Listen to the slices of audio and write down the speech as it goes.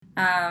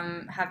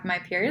have my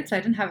period. So I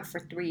didn't have it for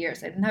 3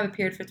 years. I didn't have a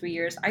period for 3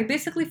 years. I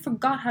basically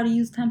forgot how to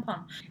use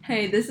tampon.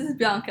 Hey, this is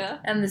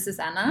Bianca. And this is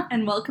Anna.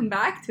 And welcome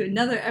back to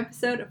another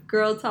episode of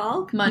Girl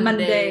Talk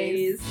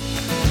Mondays.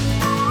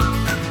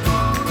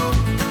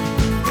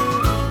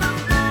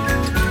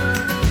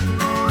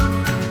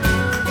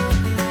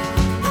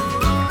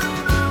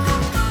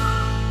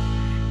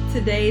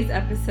 Today's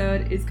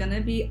episode is going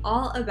to be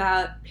all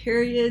about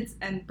periods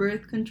and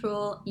birth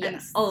control and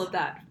all of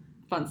that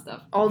fun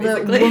stuff. All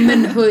basically. The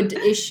womanhood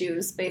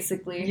issues,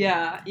 basically.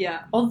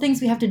 Yeah. All the things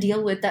we have to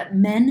deal with that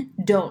men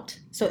don't.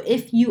 So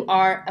if you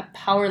are a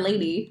power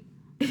lady,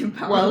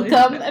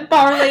 welcome, a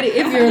power lady.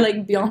 If you're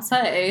like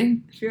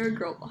Beyonce. If you're a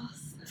girl boss.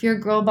 If you're a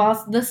girl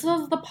boss, this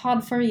was the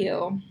pod for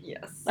you.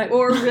 Yes.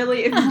 Or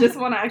really, if you just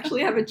want to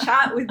actually have a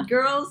chat with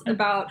girls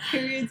about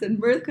periods and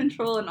birth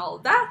control and all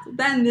of that,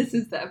 then this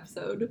is the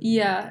episode.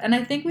 Yeah, and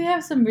I think we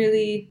have some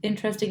really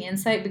interesting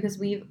insight because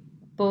we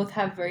both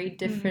have very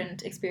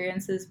different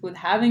experiences with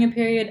having a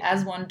period,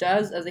 as one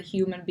does as a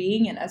human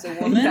being and as a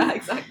woman. Yeah,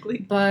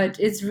 exactly. But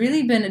it's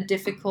really been a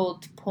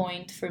difficult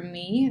point for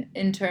me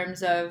in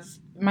terms of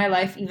my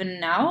life even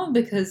now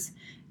because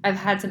I've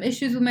had some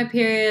issues with my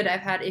period. I've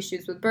had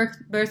issues with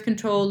birth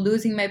control,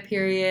 losing my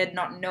period,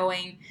 not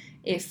knowing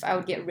if I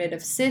would get rid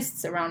of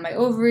cysts around my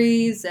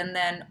ovaries, and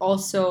then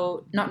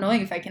also not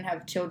knowing if I can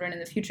have children in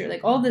the future.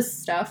 Like all this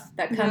stuff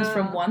that comes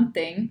from one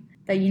thing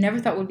that you never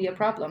thought would be a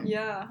problem.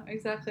 Yeah,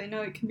 exactly.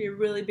 No, it can be a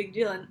really big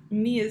deal. And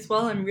me as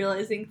well, I'm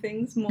realizing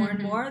things more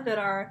and more that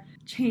are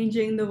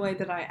changing the way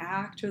that I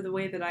act or the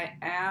way that I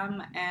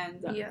am,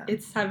 and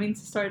it's starting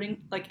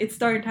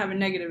to have a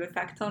negative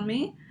effect on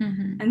me.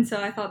 And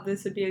so I thought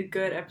this would be a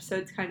good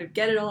episode to kind of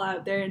get it all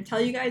out there and tell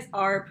you guys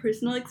our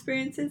personal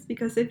experiences,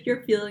 because if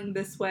you're feeling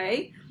this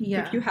way,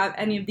 if you have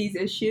any of these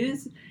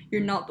issues, you're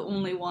not the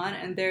only one,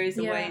 and there is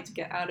a way to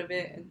get out of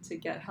it and to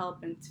get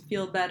help and to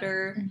feel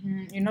better.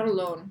 You're not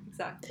alone.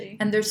 Exactly.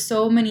 And there's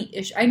so many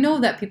issues. I know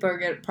that people are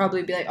going to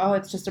probably be like, oh,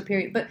 it's just a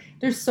period. But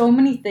there's so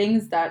many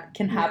things that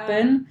can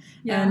happen.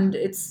 Yeah. And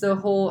it's the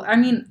whole,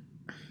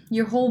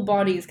 your whole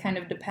body is kind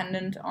of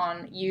dependent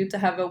on you to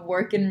have a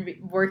working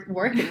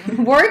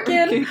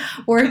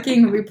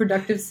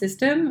reproductive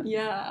system.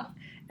 Yeah.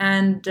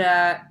 And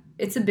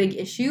it's a big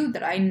issue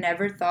that I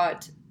never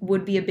thought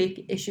would be a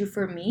big issue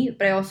for me,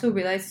 but I also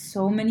realized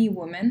so many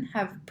women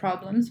have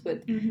problems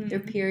with their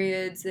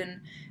periods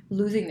and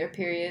losing their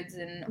periods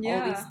and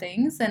all these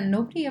things, and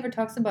nobody ever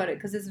talks about it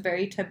because it's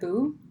very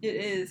taboo. It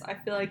is. I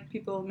feel like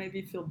people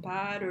maybe feel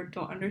bad or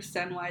don't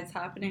understand why it's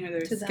happening, or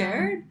they're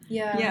scared.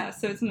 Yeah,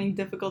 so it's something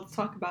difficult to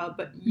talk about,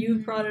 but you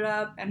brought it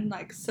up, and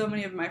like so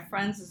many of my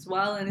friends as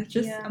well, and it's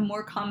just a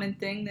more common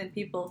thing than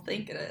people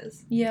think it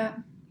is. Yeah,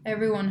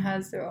 everyone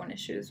has their own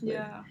issues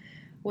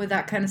with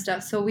that kind of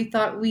stuff. So we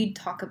thought we'd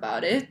talk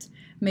about it.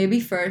 Maybe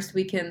first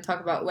we can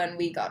talk about when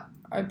we got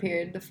our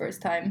period the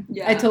first time.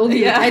 Yeah. I told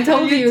you last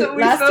time. We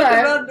spoke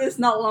about this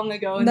not long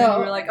ago, and then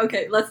we were like,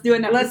 okay, let's do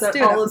an episode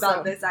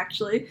about this,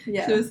 actually.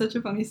 Yeah. So it was such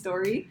a funny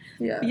story.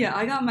 Yeah,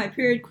 I got my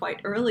period quite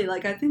early.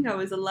 Like, I think I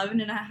was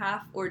 11 and a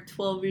half or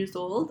 12 years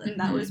old, and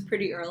that was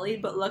pretty early.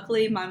 But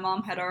luckily, my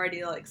mom had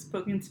already, like,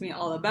 spoken to me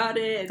all about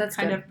it and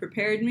kind of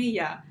prepared me.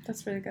 Yeah.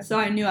 That's really good. So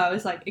I knew I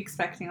was, like,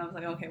 expecting. I was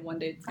like, okay, one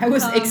day it's gonna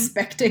come.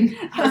 Expecting.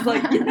 I was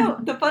like,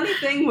 the funny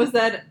thing was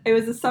that it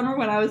was the summer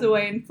when I was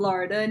away in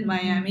Florida, in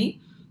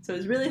Miami. So it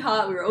was really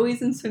hot. We were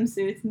always in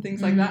swimsuits and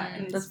things like that.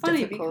 And it's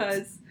funny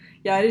because,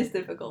 it is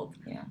difficult.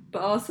 Yeah.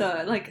 But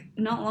also, like,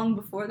 not long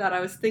before that, I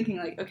was thinking,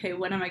 like, okay,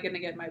 when am I going to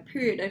get my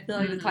period? I feel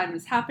like the time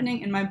is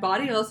happening. And my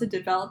body also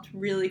developed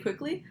really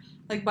quickly.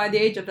 Like, by the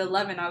age of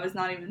 11, I was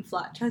not even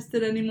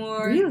flat-chested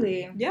anymore.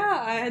 Really?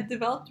 Yeah, I had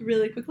developed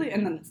really quickly.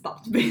 And then it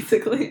stopped,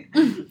 basically.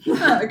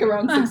 Like,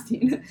 around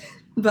 16.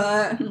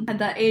 But at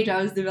that age,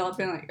 I was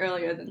developing, like,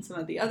 earlier than some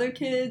of the other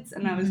kids,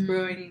 and I was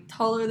growing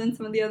taller than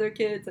some of the other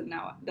kids, and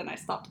then I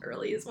stopped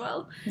early as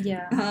well.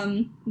 Yeah.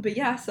 But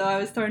yeah, so I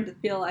was starting to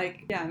feel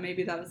like,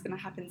 maybe that was going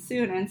to happen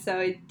soon, and so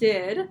it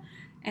did.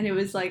 And it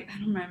was like, I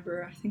don't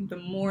remember, I think the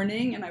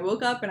morning, and I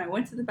woke up and I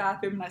went to the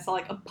bathroom and I saw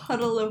like a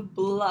puddle of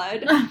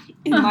blood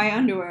in my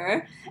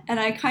underwear, and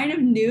I kind of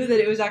knew that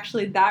it was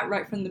actually that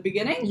right from the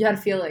beginning. You had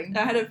a feeling.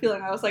 I had a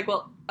feeling. I was like,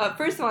 well,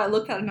 first of all, I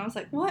looked at it and I was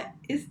like, what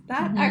is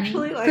that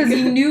actually? Like? Because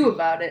you knew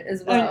about it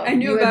as well. I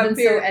knew about periods.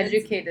 You had been so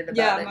educated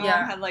about it. My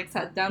mom had like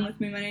sat down with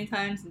me many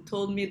times and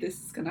told me this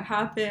is going to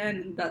happen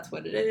and that's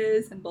what it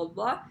is and blah,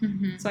 blah, blah.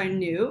 So I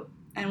knew.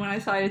 And when I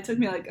saw it, it took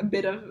me, like, a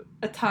bit of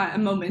a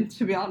moment,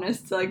 to be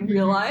honest, to, like,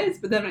 realize.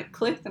 But then it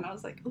clicked, and I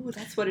was like, oh,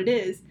 that's what it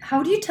is.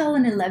 How do you tell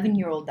an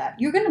 11-year-old that?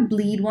 You're going to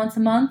bleed once a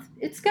month.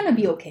 It's going to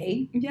be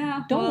okay.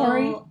 Yeah. Don't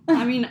worry.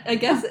 I mean, I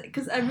guess,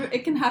 because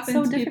it can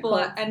happen to people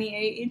at any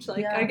age.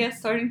 Like, I guess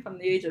starting from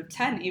the age of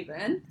 10,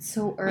 even.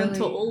 So early.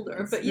 Until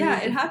older. But,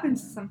 really it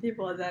happens to some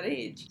people at that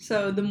age.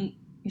 So,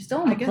 you're still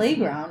on the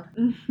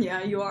playground.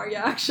 Yeah, you are.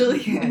 Yeah,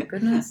 actually. Oh, my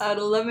goodness. At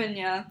 11,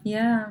 yeah.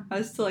 Yeah. I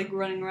was still, like,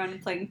 running around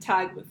and playing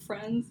tag with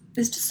friends.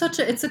 It's just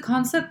it's a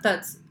concept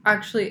that's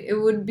actually, it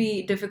would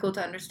be difficult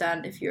to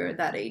understand if you're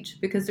that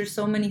age. Because there's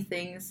so many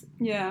things.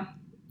 Yeah.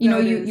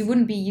 You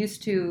wouldn't be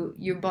used to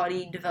your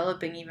body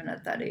developing even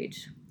at that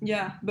age.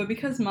 Yeah, but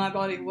because my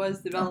body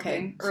was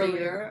developing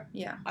earlier,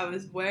 I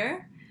was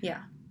aware.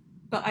 Yeah.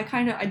 But I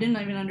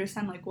didn't even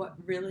understand, like, what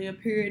really a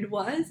period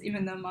was,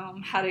 even though my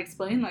mom had to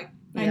explain, like,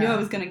 I knew I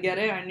was going to get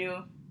it. I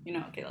knew,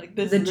 okay, like,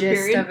 this is the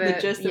period,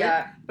 the gist of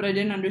it. But I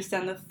didn't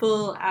understand the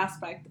full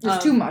aspect of...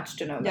 There's too much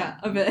to know that. Yeah,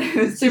 of it. It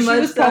was too much.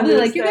 She was probably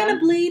like, you're going to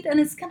bleed, and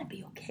it's going to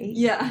be okay.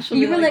 Yeah.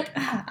 You were like,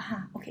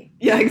 okay.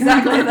 Yeah,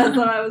 exactly. That's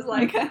what I was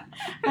like.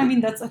 I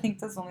mean, I think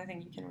that's the only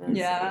thing you can really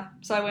say. Yeah.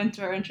 So I went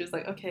to her, and she was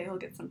like, okay, I'll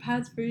get some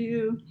pads for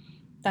you.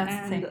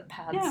 That's the thing,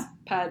 pads. Yeah,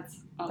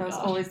 pads. Oh, that was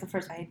always the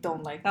first. I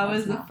don't like that. That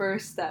was the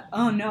first step.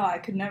 Oh no, I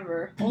could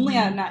never. Only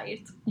at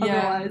night.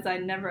 Otherwise, I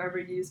never ever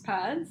use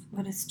pads.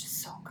 But it's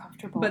just so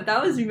uncomfortable. But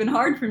that was even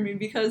hard for me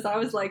because I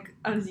was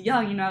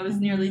young. I was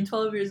nearly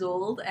 12 years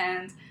old,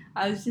 and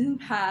I was using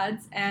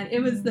pads, and it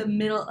was the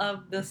middle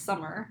of the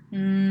summer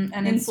and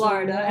in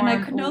Florida, and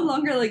I could no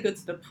longer go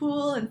to the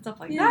pool and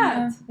stuff like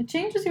that. It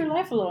changes your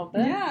life a little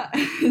bit. Yeah,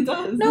 it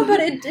does. No, but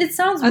it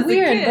sounds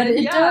weird, but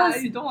it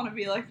does. You don't want to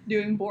be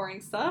doing boring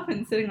stuff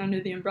and sitting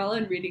under the umbrella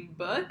and reading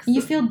books.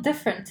 You feel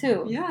different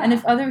too. Yeah. And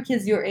if other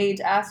kids your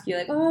age ask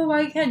you oh,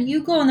 why can't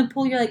you go in the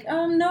pool? You're like,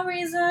 no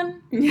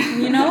reason.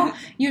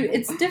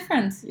 It's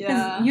different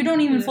because you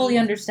don't even fully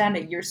understand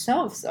it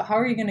yourself. So how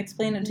are you going to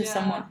explain it to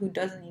someone who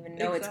doesn't even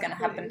know it's going to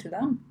happen to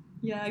them?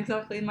 Yeah,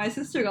 exactly. My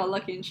sister got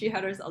lucky and she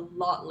had hers a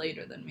lot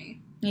later than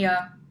me.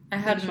 Yeah, I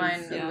had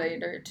mine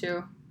later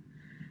too.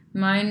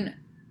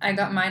 I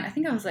got mine, I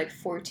think I was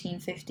 14,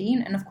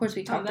 15, and of course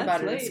we talked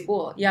about it in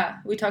school. Yeah,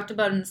 we talked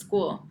about it in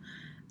school.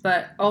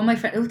 But all my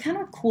friends, it was kind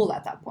of cool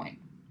at that point.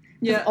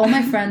 Yeah. All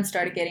my friends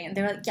started getting it.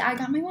 They were like, I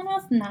got mine when I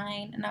was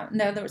 9. And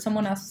there was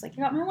someone else was like,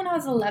 I got mine when I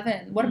was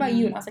 11. What about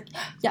you? And I was like,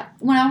 yeah,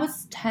 when I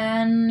was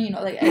 10,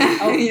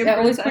 I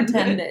always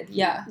pretended.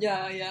 Yeah.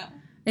 Yeah, yeah.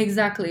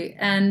 Exactly.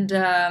 And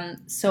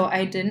so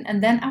I didn't.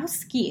 And then I was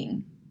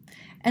skiing.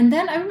 And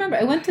then I remember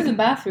I went to the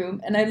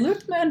bathroom and I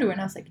looked at my underwear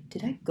and I was like,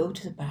 did I go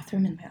to the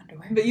bathroom in my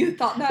underwear? But you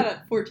thought that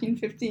at 14,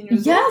 15 years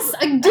old? Yes,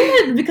 I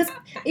did. Because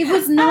it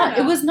was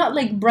not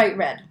like bright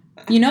red.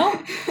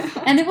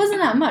 And it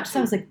wasn't that much. So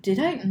I was like,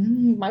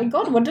 my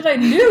God, what did I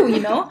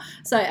do?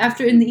 So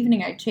after in the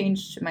evening, I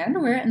changed my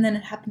underwear and then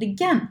it happened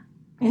again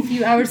a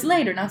few hours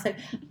later. And I was like,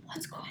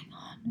 what's going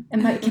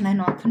on? Can I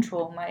not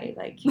control my,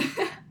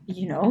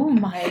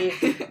 my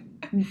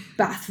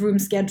bathroom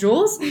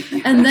schedules?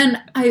 And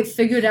then I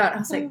figured out, I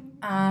was like,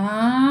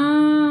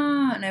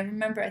 and I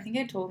remember, I think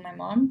I told my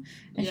mom,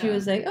 and she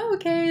was like, oh,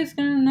 okay, it's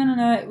gonna,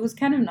 no. It was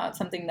kind of not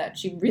something that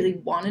she really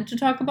wanted to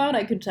talk about,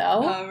 I could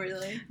tell. Oh,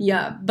 really?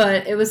 Yeah,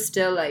 but it was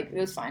still, it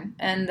was fine.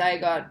 And I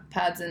got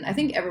pads, and I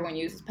think everyone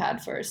uses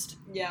pad first.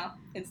 Yeah,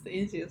 it's the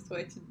easiest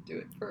way to do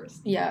it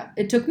first. Yeah,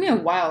 it took me a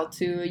while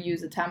to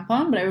use a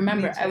tampon, but I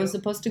remember I was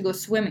supposed to go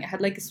swimming. I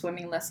had, a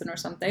swimming lesson or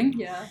something.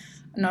 Yeah.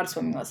 Not a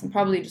swimming lesson,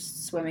 probably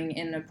just swimming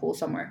in a pool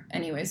somewhere.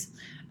 Anyways.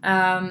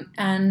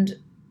 And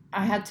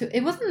I had to...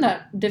 It wasn't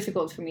that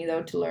difficult for me,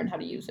 though, to learn how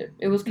to use it.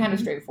 It was kind of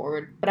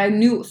straightforward. But I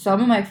knew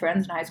some of my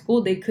friends in high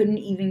school, they couldn't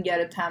even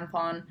get a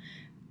tampon,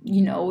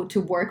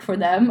 to work for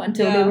them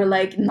until they were,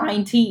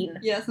 19.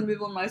 Yeah, some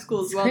people in my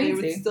school as well, they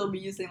would still be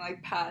using,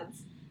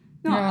 pads.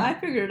 No, I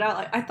figured it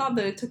out. I thought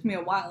that it took me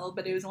a while,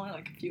 but it was only,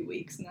 a few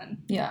weeks, and then...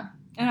 Yeah.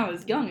 And I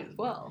was young as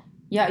well.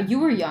 Yeah, you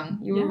were young.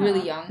 You were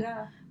really young.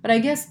 Yeah. But I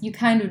guess you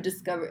kind of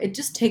discover... It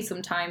just takes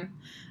some time.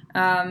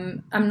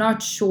 I'm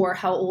not sure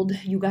how old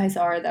you guys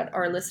are that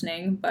are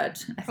listening,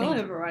 but I Probably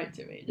think... a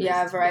variety of ages.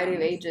 Yeah, a variety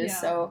of ages.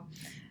 Yeah. So,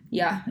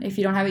 yeah, if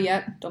you don't have it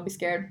yet, don't be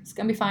scared. It's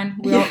going to be fine.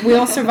 We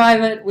all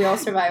survive it. We all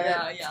survive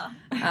it. Yeah.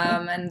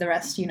 And the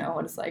rest, you know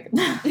what it's like.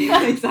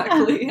 Yeah,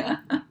 exactly. Yeah.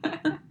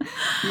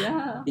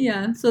 Yeah.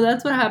 Yeah, so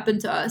that's what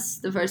happened to us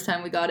the first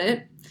time we got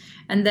it.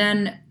 And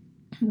then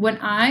when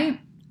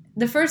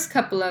the first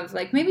couple of,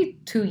 maybe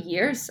 2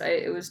 years,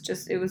 it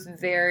was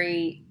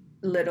very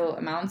little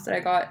amounts that I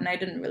got, and I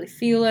didn't really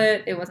feel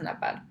it. It wasn't that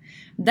bad.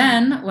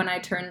 Then, when I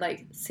turned,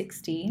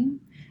 16,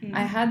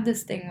 I had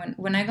this thing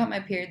when I got my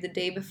period the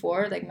day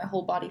before, my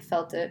whole body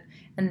felt it.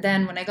 And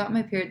then when I got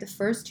my period, the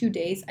first 2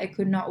 days, I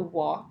could not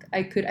walk.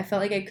 I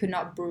felt like I could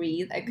not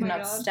breathe. I could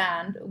not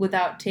stand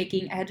without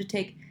I had to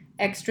take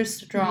extra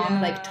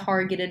strong,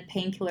 targeted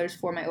painkillers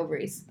for my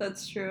ovaries.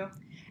 That's true.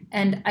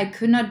 And I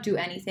could not do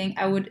anything.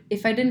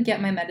 If I didn't get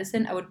my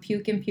medicine, I would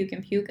puke and puke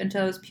and puke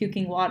until I was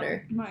puking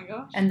water. Oh my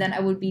gosh. And then I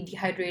would be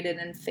dehydrated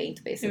and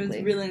faint, basically. It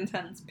was really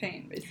intense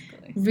pain,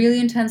 basically. Really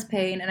intense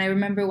pain. And I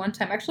remember one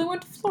time, actually I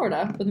went to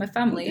Florida with my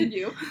family. Did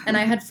you? And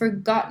I had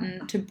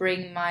forgotten to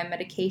bring my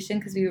medication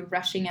because we were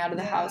rushing out of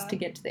the house to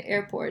get to the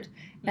airport.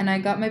 And I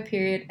got my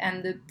period,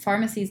 and the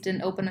pharmacies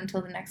didn't open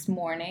until the next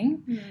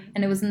morning.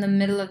 And it was in the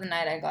middle of the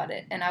night I got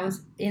it. And I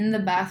was in the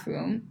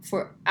bathroom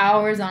for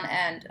hours on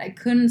end. I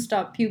couldn't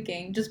stop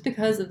puking just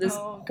because of this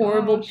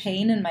horrible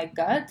pain in my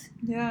gut.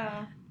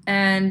 Yeah.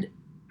 And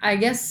I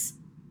guess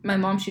my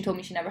mom, she told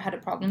me she never had a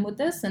problem with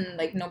this, and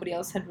like nobody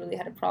else had really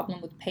had a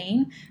problem with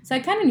pain. So I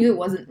kind of knew it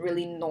wasn't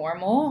really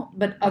normal,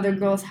 but other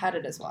girls had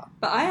it as well.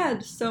 But I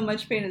had so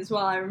much pain as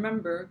well, I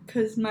remember,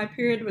 because my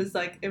period was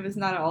like, it was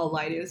not at all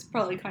light. It was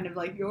probably kind of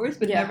like yours,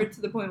 but never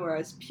to the point where I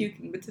was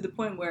puking, but to the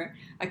point where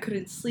I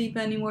couldn't sleep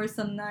anymore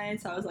some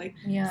nights. I was like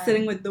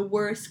sitting with the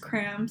worst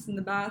cramps in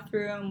the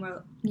bathroom,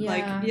 or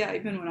like,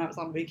 even when I was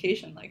on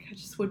vacation, like I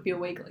just would be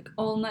awake like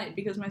all night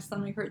because my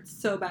stomach hurt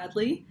so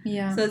badly.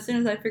 Yeah. So as soon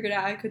as I figured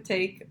out I could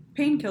take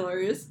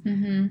painkillers,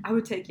 I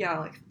would take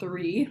like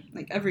 3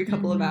 like every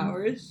couple of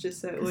hours,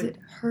 just so it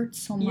hurts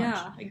so much.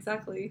 Yeah,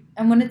 exactly.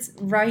 And when it's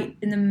right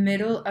in the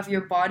middle of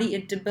your body,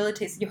 it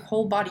debilitates your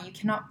whole body. You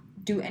cannot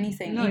do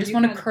anything. No, you just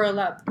want to curl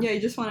up. Yeah, you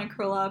just want to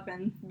curl up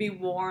and be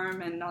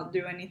warm and not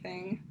do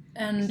anything.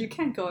 And you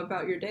can't go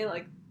about your day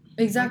like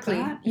exactly.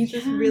 Like it's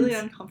just really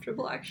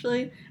uncomfortable,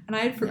 actually. And I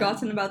had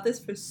forgotten about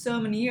this for so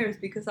many years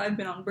because I've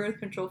been on birth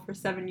control for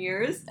 7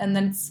 years. And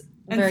then it's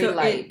very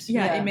light.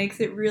 It makes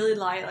it really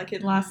light. Like,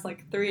 it lasts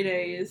like 3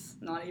 days,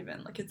 not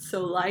even. Like, it's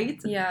so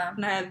light. Yeah.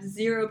 And I have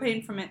zero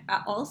pain from it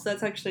at all, so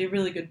that's actually a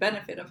really good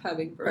benefit of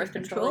having birth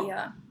control.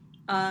 Yeah.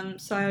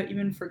 So I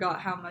even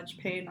forgot how much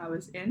pain I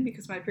was in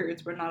because my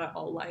periods were not at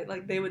all light.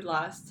 Like, they would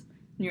last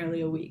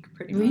nearly a week,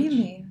 pretty much.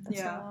 Really?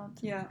 That's a lot.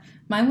 Yeah.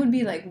 Mine would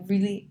be, like,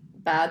 really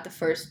bad the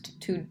first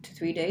 2 to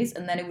 3 days,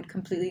 and then it would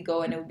completely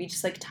go, and it would be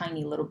just, like,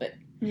 tiny little bit.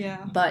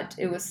 Yeah. But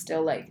it was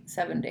still, like,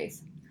 7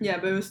 days. Yeah,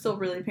 but it was still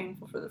really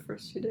painful for the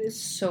first 2 days.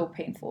 So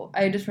painful.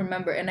 I just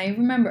remember, and I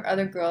remember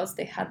other girls,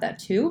 they had that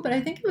too, but I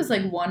think it was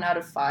like 1 out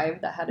of 5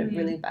 that had it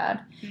really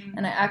bad.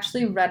 And I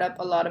actually read up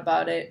a lot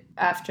about it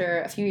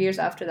after, a few years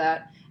after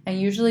that,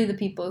 and usually the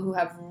people who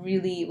have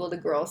really, well, the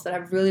girls that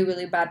have really,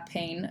 really bad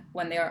pain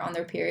when they are on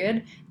their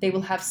period, they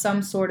will have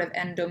some sort of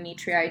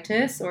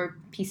endometritis or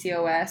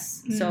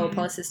PCOS, so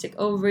polycystic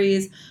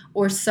ovaries,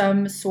 or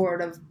some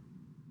sort of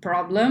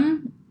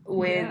problem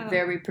with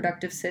their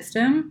reproductive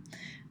system,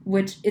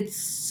 which it's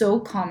so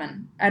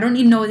common. I don't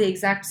even know the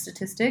exact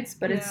statistics,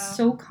 but it's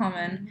so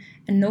common,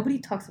 and nobody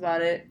talks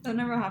about it. That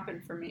never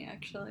happened for me,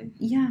 actually.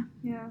 Yeah,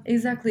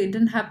 exactly. It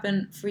didn't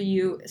happen for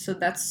you, so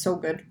that's so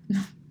good.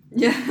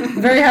 Yeah.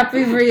 Very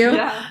happy for you.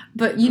 Yeah.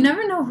 But you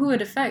never know who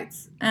it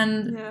affects.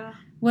 And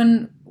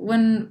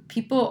when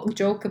people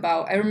joke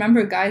about, I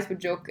remember guys would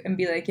joke and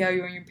be like, yeah,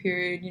 you're on your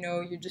period, you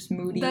know, you're just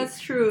moody. That's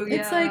true,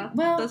 It's like,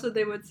 well... That's what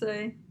they would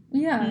say.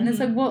 Yeah, and it's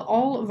like, well,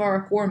 all of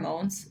our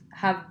hormones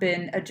have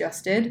been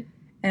adjusted,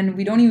 and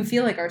we don't even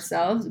feel like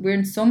ourselves. We're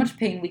in so much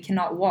pain we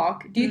cannot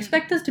walk. Do you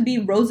expect us to be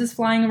roses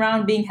flying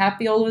around, being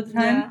happy all the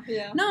time?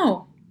 Yeah.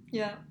 No.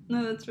 Yeah,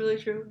 no, that's really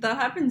true. That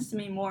happens to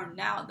me more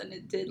now than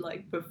it did,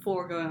 like,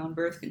 before going on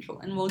birth control.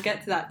 And we'll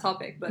get to that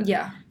topic, but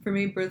for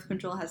me, birth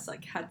control has,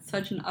 like, had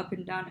such an up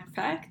and down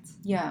effect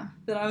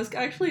that I was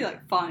actually,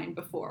 like, fine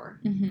before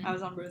I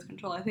was on birth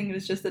control. I think it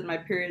was just that my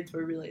periods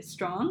were really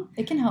strong.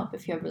 It can help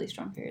if you have really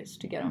strong periods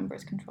to get on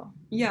birth control.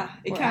 Yeah,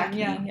 it or can,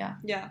 acne,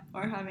 yeah.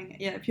 Or having,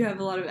 if you have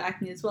a lot of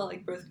acne as well,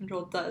 like, birth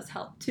control does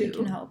help, too. It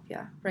can help,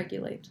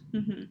 regulate.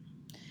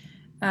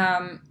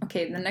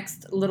 Okay, the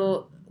next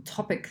little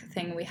topic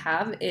thing we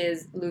have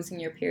is losing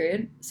your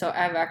period. So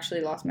I've actually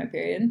lost my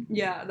period.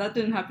 Yeah, that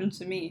didn't happen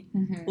to me,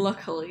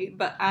 luckily,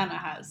 but Anna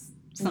has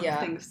some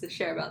things to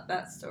share about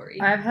that story.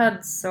 I've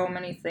had so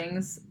many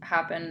things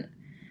happen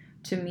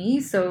to me.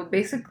 So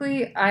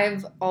basically,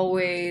 I've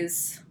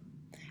always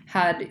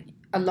had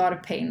a lot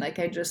of pain, like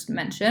I just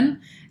mentioned.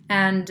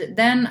 And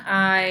then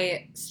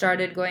I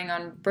started going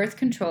on birth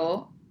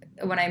control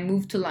when I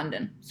moved to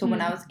London. So when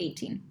I was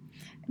 18.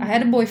 I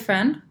had a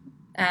boyfriend,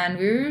 and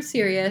we were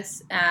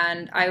serious,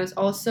 and I was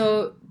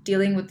also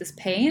dealing with this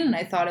pain, and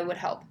I thought it would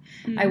help.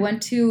 I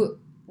went to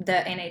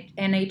the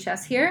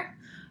NHS here,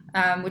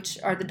 which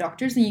are the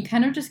doctors, and you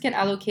kind of just get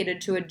allocated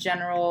to a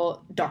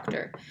general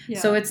doctor. Yeah.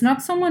 So it's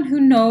not someone who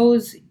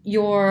knows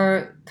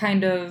your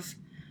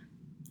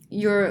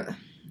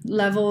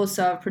levels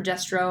of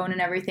progesterone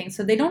and everything.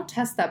 So they don't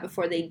test that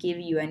before they give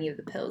you any of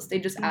the pills. They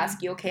just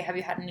ask you, okay, have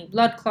you had any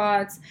blood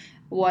clots?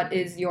 What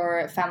is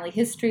your family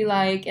history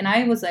like? And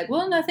I was like,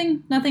 well,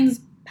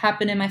 nothing's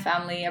happened in my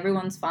family.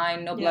 Everyone's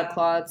fine. No blood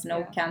clots,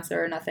 no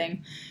cancer,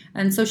 nothing.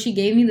 And so she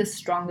gave me the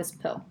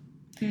strongest pill.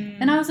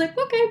 And I was like,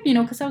 okay,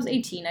 because I was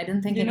 18. I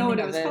didn't think anything of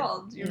it. Do you know what it was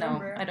called? Do you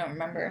remember? No, I don't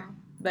remember. No.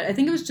 But I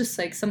think it was just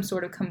like some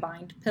sort of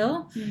combined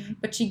pill.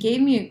 But she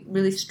gave me a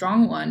really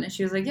strong one. And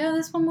she was like, yeah,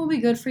 this one will be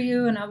good for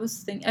you. And I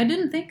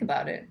didn't think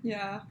about it.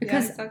 Yeah.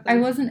 Because exactly. I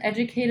wasn't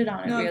educated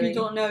on it, really. No, if you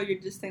don't know, you're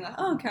just thinking like,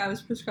 oh, okay, I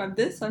was prescribed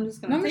this, so I'm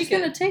just going to take it. I'm just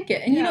going to take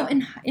it.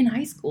 And, in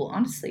high school,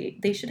 honestly,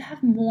 they should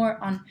have more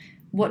on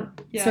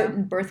what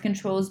certain birth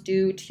controls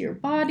do to your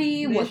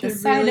body, what the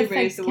side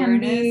effects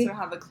can be. Or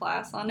have a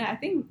class on it. I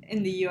think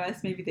in the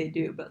US, maybe they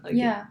do, but like...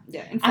 Yeah.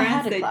 In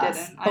France, they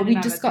didn't. But we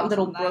just got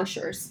little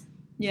brochures.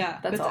 Yeah,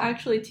 but to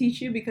actually teach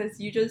you, because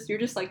you're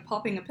just like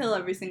popping a pill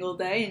every single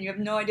day and you have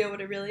no idea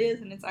what it really is,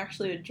 and it's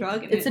actually a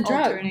drug, and it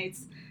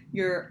alternates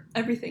your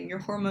everything, your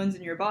hormones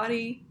in your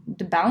body,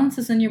 the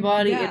balances in your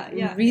body.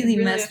 It really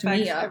messed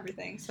me up.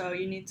 Everything. So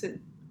you need to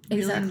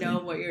really know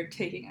what you're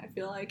taking, I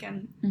feel like,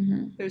 and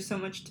there's so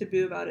much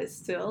taboo about it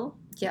still.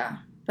 Yeah,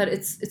 but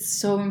it's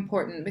so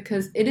important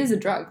because it is a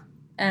drug,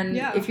 and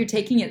if you're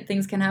taking it,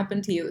 things can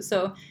happen to you.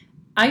 So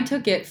I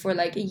took it for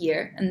like a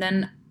year, and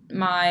then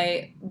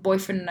my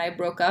boyfriend and I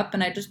broke up,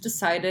 and I just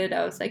decided,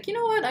 I was like, you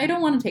know what, I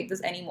don't want to take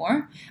this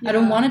anymore. I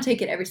don't want to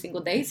take it every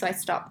single day, so I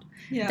stopped.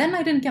 Then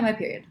I didn't get my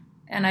period.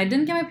 And I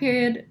didn't get my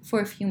period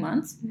for a few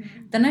months.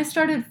 Then I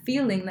started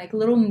feeling like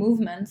little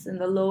movements in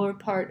the lower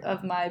part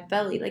of my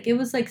belly. Like it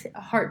was like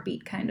a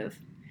heartbeat kind of.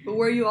 But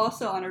were you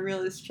also on a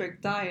really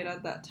strict diet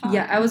at that time?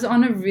 Yeah, I was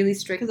on a really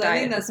strict diet. Because I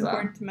think that's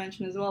important to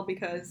mention as well,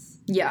 because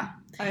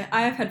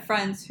I have had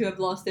friends who have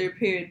lost their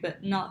period,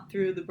 but not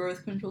through the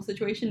birth control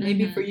situation.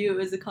 Maybe for you it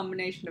was a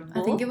combination of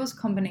both. I think it was a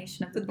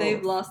combination of both. But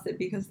they've lost it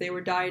because they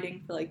were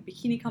dieting for like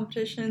bikini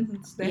competitions,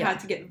 and so they had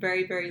to get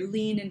very, very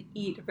lean and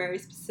eat very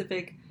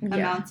specific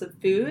amounts of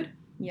food.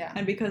 Yeah.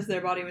 And because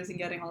their body wasn't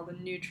getting all the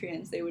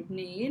nutrients they would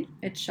need.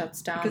 It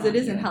shuts down. Because it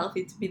isn't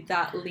healthy to be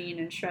that lean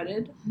and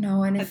shredded.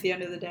 No, and at the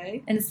end of the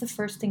day. And it's the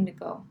first thing to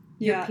go.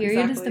 Your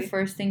period is the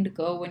first thing to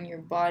go when your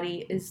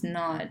body is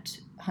not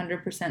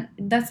 100%.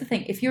 That's the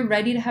thing. If you're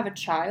ready to have a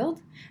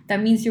child,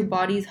 that means your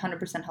body is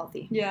 100%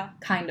 healthy. Yeah.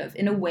 Kind of,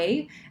 in a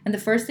way. And the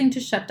first thing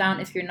to shut down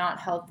if you're not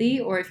healthy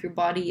or if your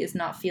body is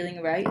not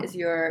feeling right is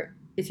your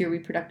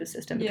reproductive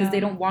system. Because they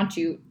don't want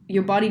you.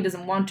 Your body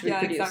doesn't want to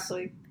reproduce. Yeah,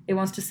 exactly. It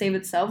wants to save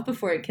itself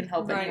before it can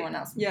help anyone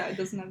else. Yeah, it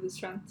doesn't have the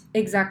strength.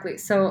 Exactly.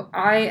 So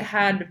I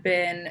had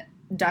been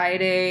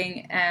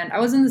dieting, and I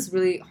was in this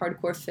really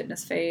hardcore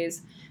fitness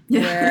phase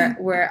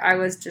where I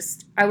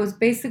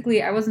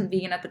wasn't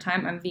vegan at the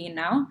time. I'm vegan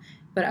now,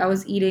 but I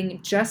was eating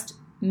just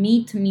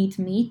meat,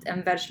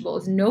 and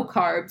vegetables. No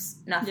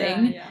carbs,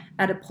 nothing. Yeah.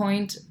 At a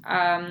point,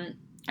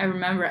 I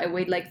remember I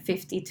weighed like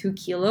 52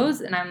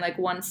 kilos, and I'm like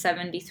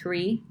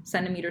 173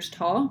 centimeters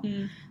tall.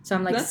 So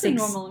I'm like that's a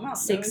normal amount,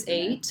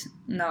 6'8".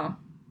 No.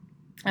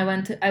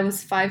 I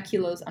was 5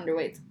 kilos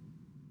underweight.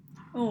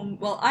 Oh,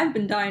 well, I've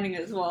been dieting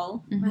as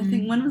well. I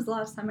think, when was the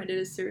last time I did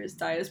a serious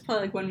diet? It was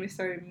probably like when we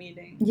started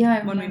meeting.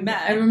 Yeah, when we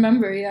met. I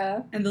remember,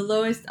 yeah. And the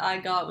lowest I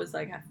got was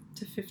like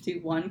to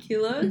 51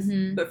 kilos.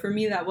 But for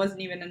me, that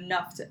wasn't even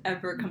enough to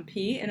ever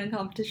compete in a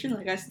competition.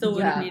 Like, I still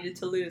would have needed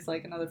to lose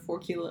like another 4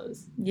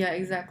 kilos. Yeah,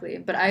 exactly.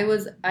 But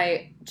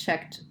I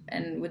checked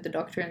and with the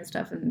doctor and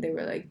stuff, and they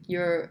were like,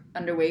 you're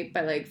underweight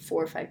by like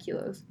 4 or 5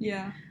 kilos.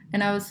 Yeah.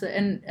 And I was,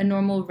 and a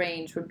normal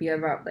range would be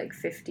about like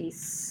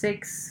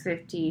 56,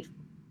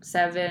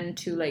 57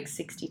 to like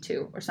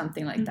 62 or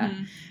something like that.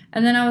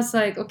 And then I was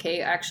like,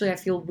 okay, actually I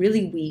feel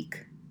really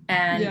weak.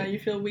 And yeah, you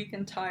feel weak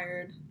and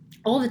tired.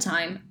 All the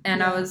time.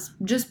 And I was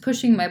just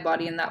pushing my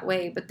body in that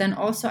way. But then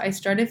also I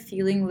started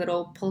feeling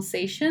little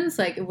pulsations,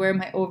 like where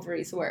my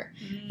ovaries were.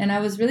 And I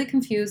was really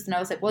confused. And I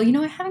was like, well,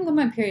 I haven't got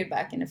my period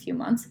back in a few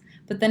months.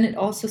 But then it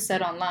also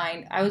said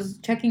online. I was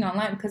checking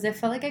online because I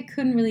felt like I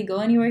couldn't really go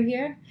anywhere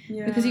here.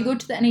 Yeah. Because you go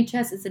to the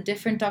NHS, it's a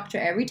different doctor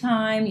every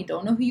time. You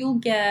don't know who you'll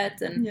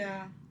get. And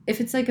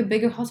if it's like a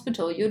bigger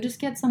hospital, you'll just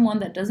get someone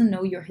that doesn't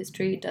know your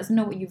history, doesn't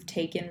know what you've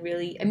taken,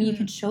 really. I mean, you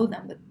can show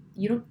them, but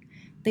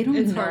they don't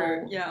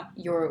know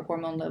your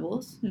hormone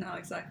levels. No,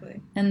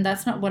 exactly. And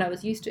that's not what I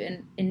was used to.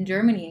 In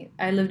Germany,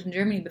 I lived in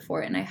Germany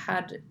before, and I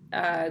had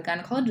a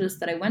gynecologist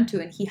that I went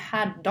to, and he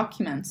had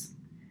documents.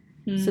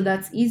 So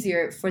that's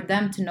easier for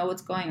them to know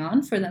what's going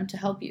on, for them to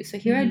help you. So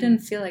here I didn't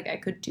feel like I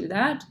could do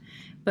that.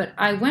 But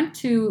I went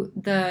to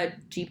the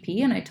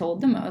GP, and I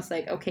told them, I was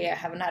like, okay, I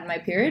haven't had my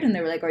period. And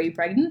they were like, are you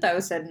pregnant? I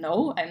said,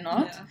 no, I'm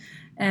not. Yeah.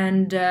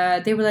 And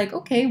they were like,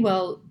 okay,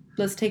 well,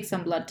 let's take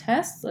some blood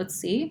tests. Let's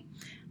see.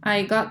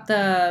 I got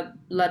the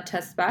blood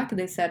test back.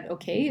 They said,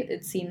 okay,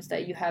 it seems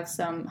that you have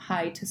some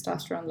high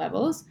testosterone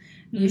levels.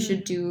 You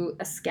should do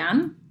a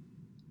scan.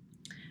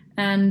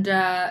 And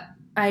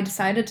I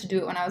decided to do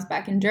it when I was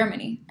back in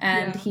Germany.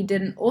 And he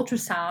did an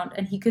ultrasound,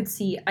 and he could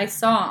see, I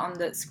saw on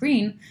the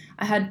screen,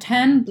 I had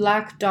 10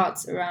 black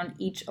dots around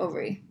each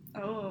ovary.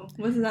 Oh,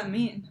 what does that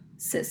mean?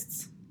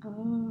 Cysts.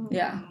 Oh.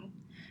 Yeah.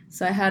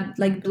 So I had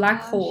like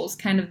black holes,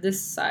 kind of this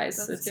size.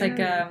 That's it's scary. Like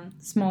a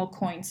small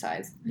coin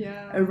size.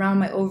 Yeah. Around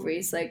my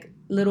ovaries, like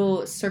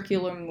little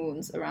circular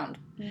moons around.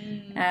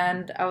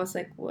 And I was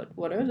like,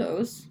 what are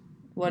those?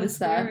 What is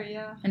that? Scary,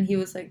 yeah. And he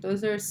was like,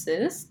 those are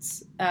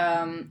cysts.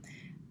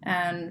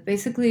 And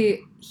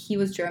basically, he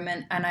was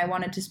German, and I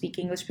wanted to speak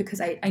English because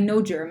I know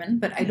German,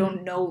 but I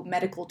don't know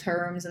medical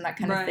terms and that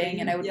kind of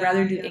thing, and I would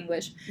rather do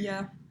English.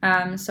 Yeah.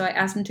 So I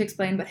asked him to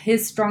explain, but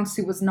his strong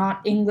suit was not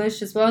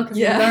English as well, because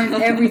we learned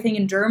everything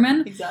in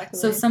German. Exactly.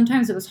 So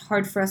sometimes it was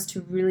hard for us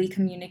to really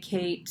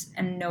communicate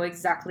and know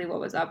exactly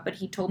what was up, but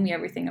he told me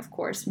everything, of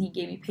course, and he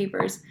gave me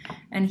papers,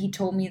 and he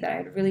told me that I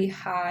had really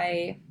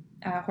high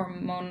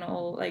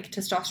hormonal, like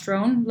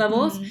testosterone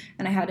levels,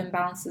 and I had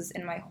imbalances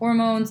in my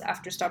hormones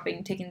after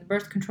stopping taking the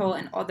birth control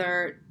and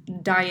other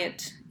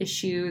diet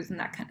issues and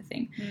that kind of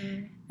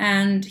thing.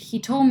 And he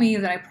told me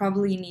that I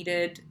probably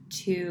needed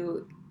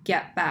to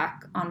get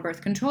back on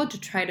birth control to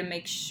try to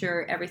make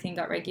sure everything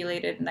got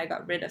regulated and I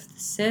got rid of the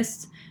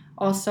cysts.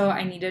 Also,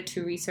 I needed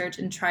to research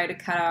and try to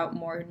cut out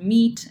more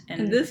meat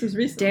and this was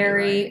recently,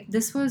 dairy. Right?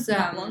 This was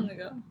not long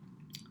ago.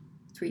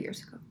 3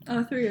 years ago.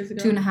 Oh, 3 years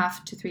ago.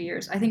 2.5 to 3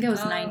 years. I think I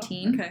was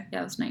 19. Okay.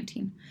 Yeah, I was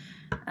 19.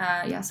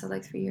 So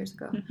like 3 years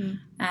ago. Mm-hmm.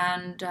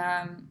 And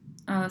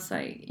I was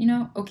like,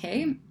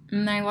 okay.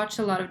 And I watched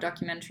a lot of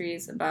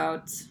documentaries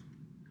about,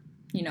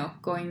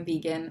 going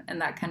vegan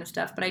and that kind of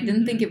stuff. But I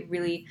didn't think it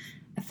really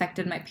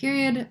affected my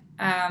period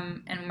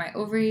and my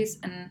ovaries.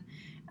 And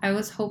I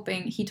was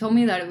hoping, he told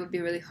me that it would be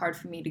really hard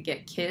for me to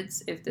get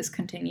kids if this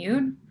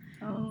continued.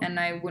 Oh. And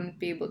I wouldn't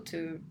be able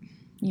to,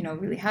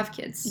 really have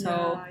kids.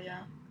 So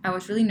yeah. I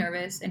was really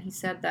nervous. And he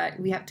said that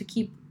we have to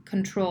keep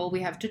control.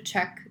 We have to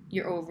check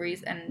your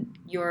ovaries and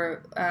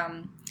your,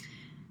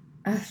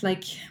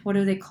 what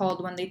are they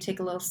called when they take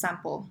a little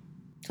sample?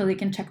 So they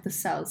can check the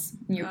cells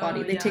in your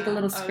body. They take a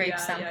little scrape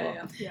sample.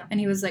 Yeah. And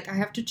he was like, I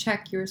have to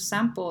check your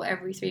sample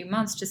every 3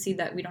 months to see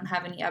that we don't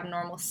have any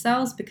abnormal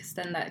cells, because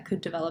then that could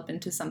develop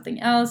into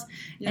something else.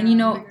 Yeah,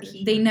 and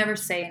they never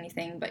say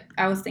anything, but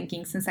I was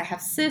thinking, since I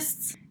have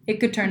cysts, it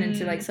could turn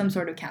into like some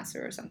sort of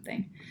cancer or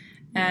something.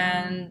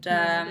 And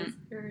it is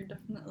scary,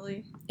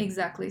 definitely.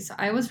 Exactly. So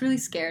I was really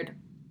scared.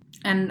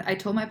 And I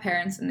told my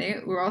parents, and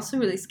they were also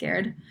really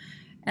scared.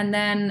 And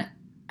then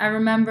I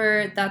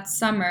remember that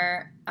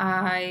summer,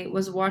 I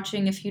was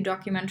watching a few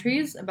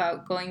documentaries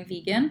about going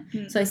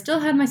vegan. So I still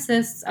had my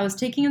cysts. I was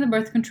taking the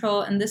birth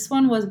control, and this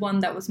one was one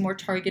that was more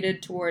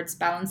targeted towards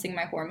balancing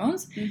my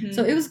hormones.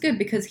 So it was good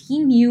because he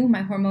knew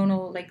my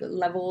hormonal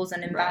levels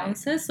and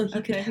imbalances, so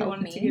he could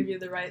help me. He wanted to give you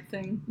the right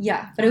thing.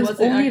 Yeah, but it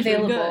was only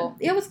available.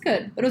 Good? Yeah, it was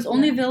good, but it was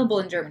only available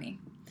in Germany.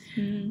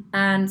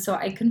 And so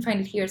I couldn't find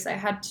it here, so I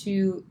had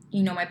to,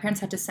 my parents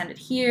had to send it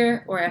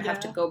here, or I'd have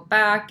to go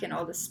back and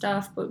all this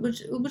stuff, but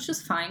which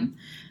was fine.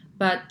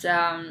 But,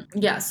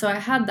 so I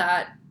had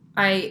that.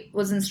 I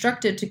was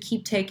instructed to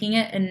keep taking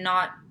it and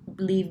not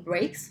leave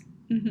breaks,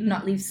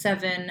 not leave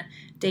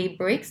 7-day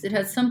breaks. It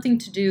has something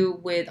to do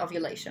with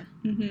ovulation.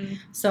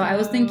 So I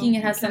was thinking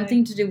it has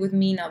something to do with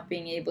me not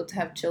being able to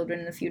have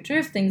children in the future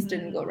if things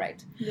didn't go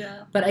right.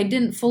 Yeah. But I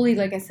didn't fully,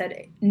 like I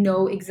said,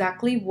 know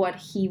exactly what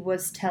he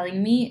was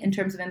telling me in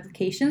terms of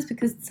implications,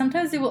 because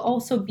sometimes they will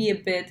also be a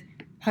bit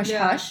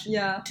hush-hush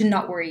to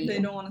not worry you. They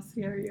don't want to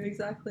scare you,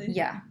 exactly.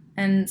 Yeah.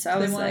 And so I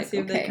was like, they want to see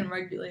if they can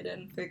regulate it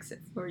and fix it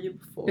for you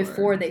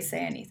before they say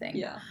anything.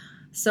 Yeah.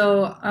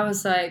 So I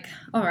was like,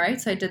 all right.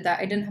 So I did that.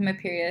 I didn't have my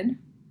period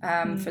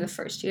for the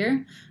first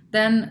year.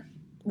 Then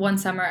one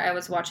summer I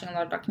was watching a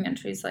lot of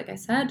documentaries, like I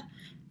said,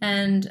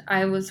 and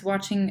I was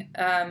watching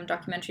a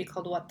documentary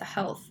called What the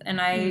Health, and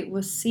I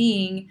was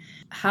seeing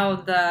how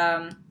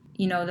the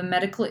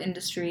medical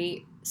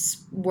industry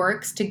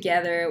works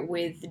together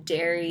with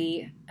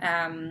dairy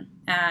and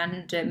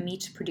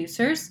meat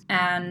producers,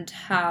 and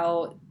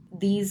how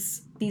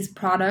these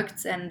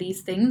products and these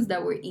things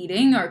that we're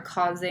eating are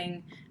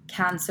causing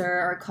cancer,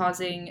 are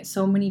causing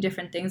so many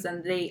different things,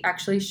 and they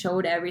actually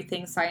showed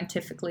everything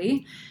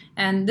scientifically.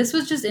 And this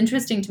was just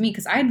interesting to me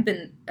because I had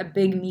been a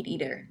big meat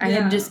eater. I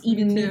had just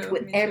eaten meat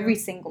with every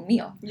single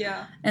meal.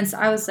 Yeah. And so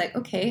I was like,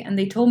 okay. And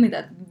they told me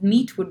that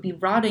meat would be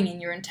rotting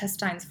in your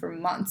intestines for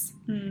months.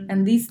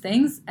 And these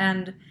things,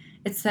 and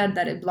it said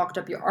that it blocked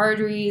up your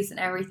arteries and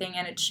everything,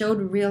 and it showed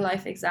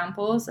real-life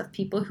examples of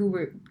people who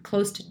were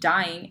close to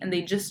dying, and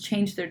they just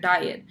changed their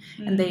diet,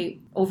 and they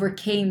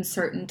overcame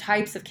certain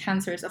types of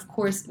cancers. Of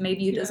course,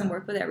 maybe it doesn't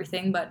work with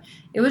everything, but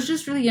it was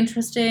just really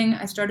interesting.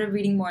 I started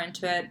reading more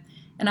into it,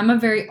 and I'm a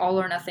very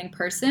all-or-nothing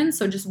person,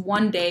 so just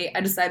one day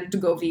I decided to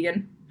go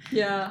vegan.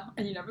 Yeah,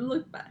 and you never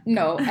looked back.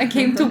 No, I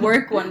came to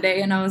work one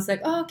day and I was like,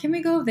 oh, can we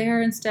go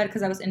there instead?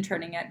 Because I was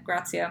interning at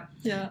Grazia.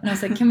 Yeah. And I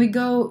was like, can we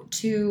go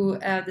to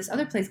this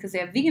other place because they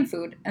have vegan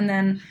food? And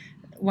then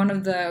one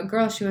of the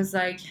girls, she was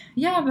like,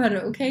 yeah, but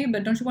okay,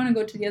 but don't you want to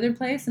go to the other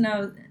place? And I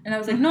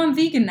was like, no, I'm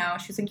vegan now.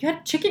 She was like, you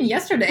had chicken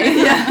yesterday.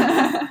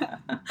 Yeah.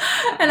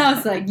 And I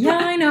was like, yeah,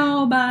 I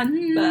know, but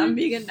I'm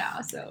vegan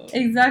now, so.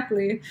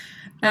 Exactly.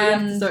 Well, you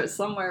have to start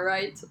somewhere,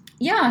 right?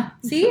 Yeah,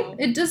 see? So.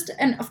 It just,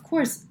 and of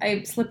course,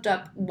 I slipped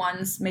up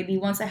maybe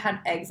once I had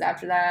eggs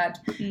after that,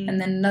 and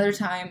then another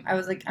time I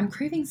was like, I'm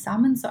craving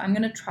salmon, so I'm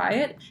going to try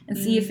it and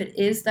see if it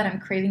is that I'm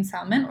craving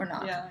salmon or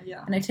not.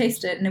 Yeah. And I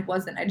tasted it, and it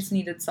wasn't. I just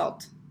needed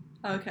salt.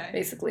 Okay.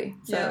 Basically.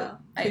 So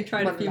I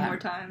tried a few more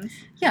times.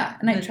 Yeah,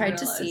 and I tried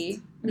to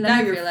see. And now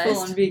you're full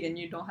on vegan.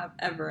 You don't have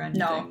ever anything.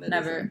 No,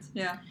 never.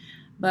 Yeah.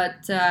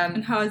 But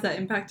and how has that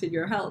impacted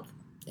your health?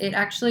 It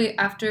actually,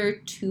 after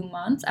 2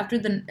 months, after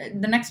the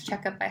next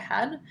checkup I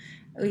had,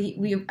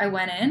 I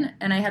went in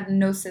and I had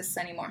no cysts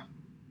anymore.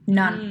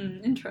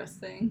 None.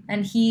 Interesting.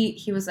 And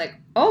he was like,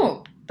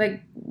 oh,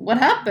 like, what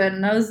happened?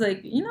 And I was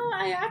like,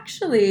 I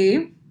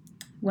actually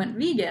went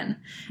vegan.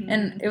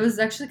 And it was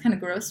actually kind of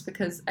gross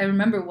because I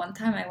remember one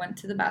time I went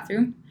to the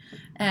bathroom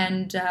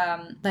and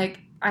I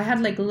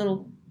had like a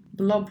little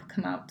blob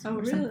come out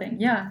or something.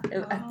 Yeah,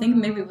 I think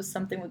maybe it was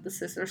something with the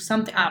cyst or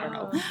something. I don't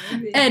know.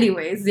 Maybe.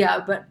 Anyways, yeah,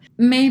 but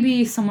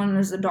maybe someone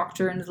is a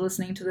doctor and is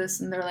listening to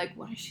this and they're like,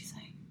 what is she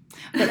saying?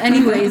 But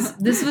anyways,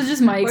 this was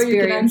just my experience. Or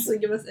you can actually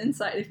give us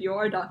insight if you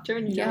are a doctor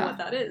and you know what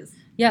that is.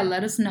 yeah,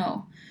 let us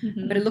know.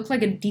 Mm-hmm. But it looked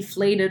like a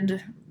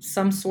deflated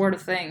some sort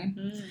of thing.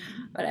 Mm.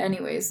 But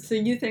anyways. So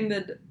you think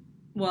that,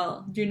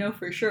 well, do you know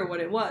for sure what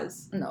it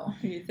was? No.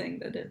 You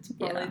think that it's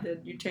probably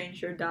that you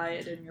changed your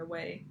diet and your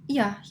way?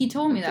 Yeah, he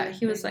told me that.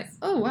 He was like,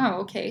 oh, wow,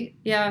 okay.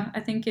 Yeah,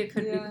 I think it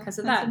could be because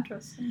of that.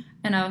 Interesting.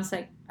 And I was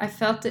like, I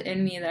felt it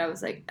in me that I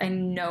was like, I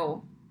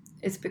know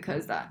it's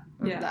because of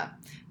that.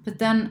 But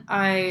then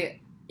I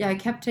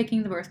kept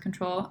taking the birth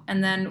control.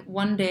 And then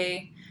one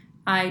day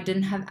I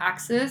didn't have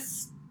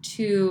access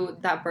to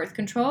that birth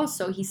control.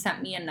 So he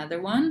sent me another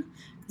one.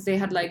 They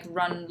had like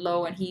run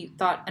low and he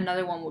thought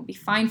another one would be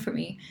fine for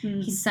me.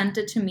 He sent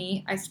it to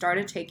me. I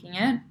started taking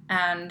it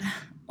and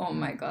oh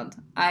my god.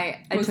 I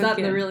was took that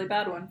the really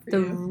bad one for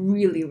you? The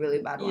really,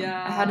 really bad one.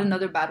 Yeah. I had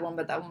another bad one,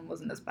 but that one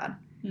wasn't as bad.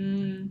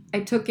 I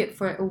took it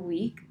for a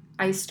week.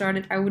 I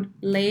would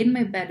lay in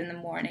my bed in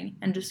the morning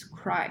and just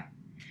cry.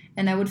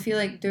 And I would feel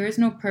like there is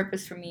no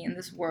purpose for me in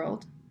this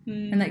world.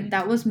 And like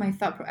that was my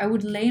thought. I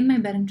would lay in my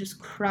bed and just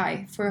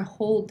cry for a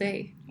whole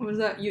day. Was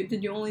that you?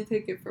 Did you only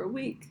take it for a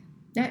week?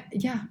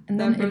 Yeah, and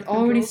then it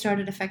already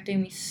started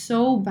affecting me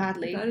so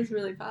badly. That is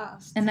really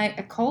fast. And I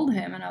called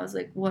him and I was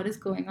like, what is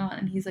going on?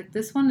 And he's like,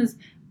 this one is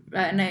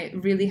in a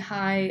really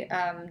high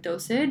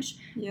dosage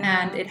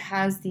and it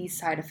has these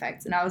side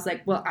effects. And I was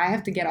like, well, I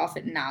have to get off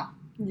it now.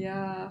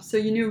 Yeah, so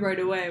you knew right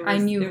away. I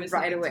knew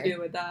right away. To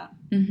do with that.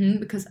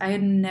 Because I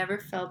had never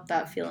felt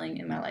that feeling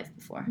in my life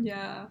before.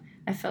 Yeah.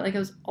 I felt like I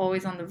was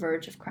always on the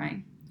verge of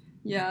crying.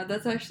 Yeah,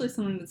 that's actually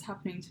something that's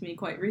happening to me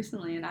quite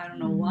recently, and I don't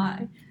know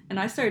why. And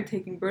I started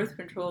taking birth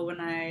control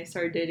when I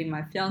started dating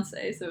my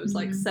fiancé, so it was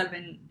like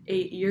 7-8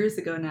 years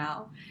ago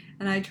now.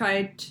 And I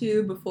tried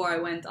 2 before I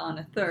went on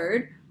a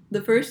third.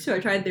 The first 2 I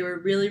tried, they were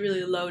really,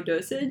 really low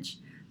dosage,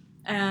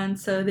 and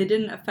so they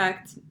didn't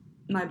affect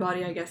my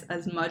body, I guess,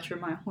 as much, or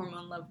my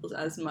hormone levels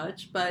as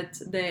much, but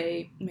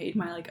they made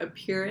my like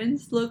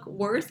appearance look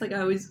worse. Like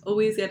I was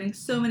always getting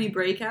so many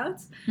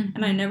breakouts,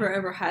 and I never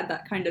ever had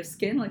that kind of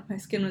skin. Like my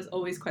skin was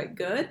always quite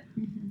good.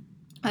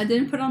 I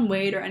didn't put on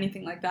weight or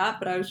anything like that,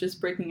 but I was just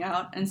breaking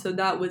out, and so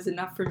that was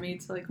enough for me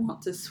to like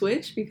want to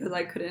switch because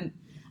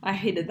I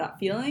hated that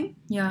feeling.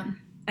 Yeah.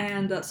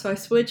 And so I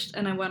switched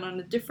and I went on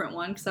a different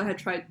one because I had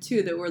tried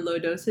 2 that were low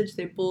dosage.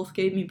 They both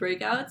gave me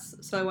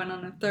breakouts, so I went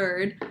on a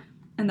third.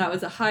 And that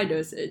was a high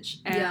dosage.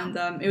 And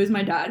it was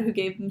my dad who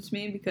gave them to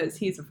me because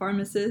he's a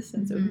pharmacist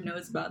and so he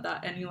knows about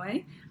that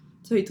anyway.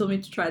 So he told me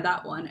to try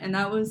that one. And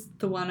that was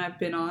the one I've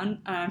been on.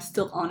 And I'm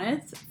still on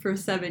it for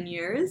 7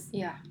 years.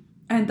 Yeah.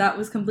 And that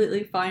was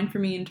completely fine for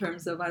me in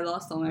terms of I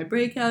lost all my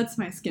breakouts,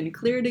 my skin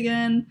cleared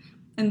again.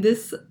 And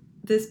this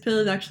pill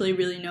is actually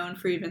really known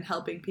for even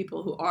helping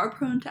people who are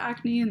prone to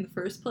acne in the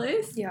first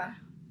place. Yeah.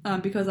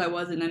 Because I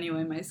wasn't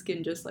anyway, my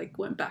skin just like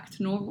went back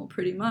to normal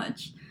pretty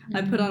much.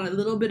 I put on a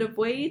little bit of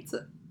weight,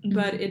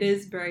 but it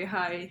is very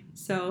high,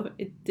 so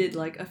it did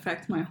like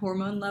affect my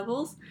hormone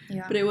levels.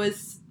 Yeah. But it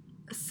was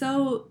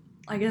so,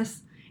 I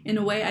guess, in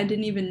a way I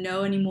didn't even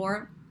know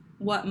anymore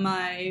what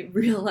my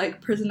real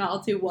like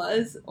personality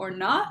was or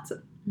not,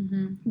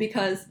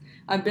 because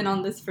I've been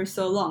on this for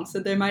so long. So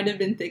there might have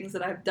been things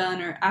that I've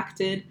done or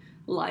acted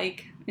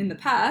like in the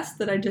past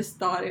that I just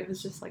thought it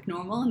was just like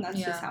normal, and that's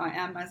just how I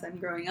am as I'm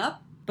growing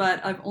up.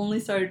 But I've only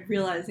started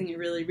realizing it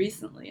really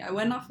recently. I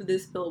went off of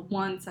this pill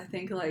once, I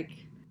think like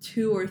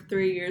 2 or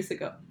 3 years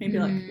ago. Maybe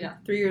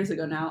 3 years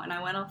ago now. And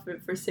I went off of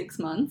it for 6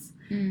 months.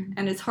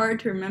 And it's hard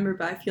to remember,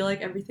 but I feel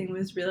like everything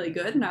was really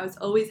good. And I was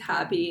always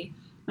happy.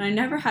 And I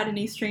never had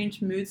any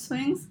strange mood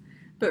swings.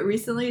 But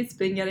recently it's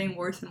been getting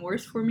worse and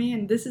worse for me.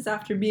 And this is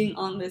after being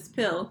on this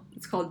pill.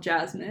 It's called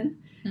Jasmine.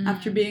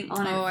 After being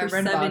on it for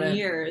 7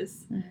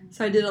 years.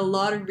 So I did a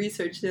lot of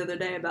research the other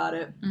day about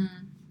it.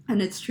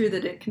 And it's true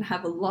that it can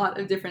have a lot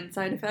of different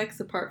side effects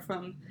apart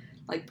from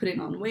like putting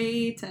on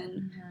weight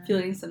and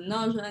feeling some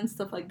nausea and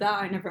stuff like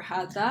that. I never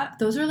had that.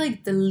 Those are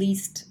like the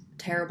least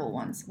terrible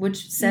ones,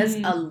 which says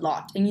a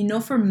lot. And you know,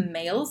 for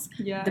males,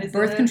 the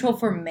birth control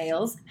for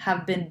males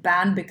have been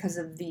banned because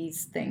of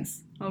these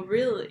things. Oh,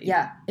 really?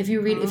 Yeah. If you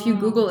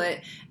Google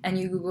it and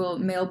you Google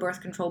male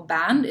birth control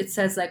banned, it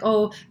says like,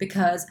 oh,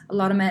 because a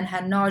lot of men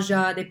had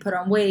nausea, they put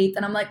on weight.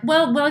 And I'm like,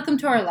 well, welcome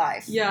to our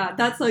life. Yeah,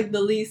 that's like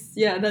the least,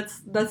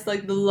 that's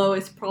like the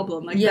lowest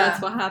problem. Like, that's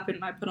what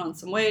happened. I put on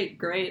some weight,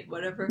 great,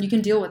 whatever. You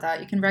can deal with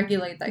that. You can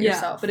regulate that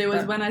yourself. But it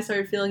was when I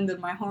started feeling that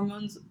my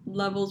hormones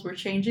levels were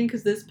changing,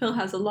 because this pill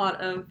has a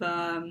lot of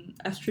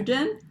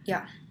estrogen.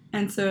 Yeah.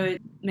 And so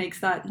it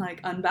makes that,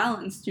 like,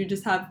 unbalanced. You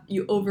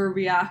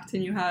overreact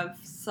and you have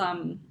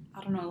some,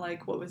 I don't know,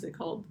 like, what was it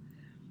called?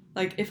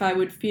 Like, if I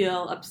would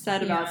feel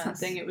upset about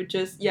something, it would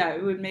just,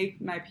 it would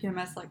make my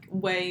PMS, like,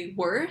 way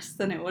worse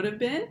than it would have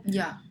been.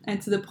 Yeah. And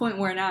to the point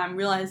where now I'm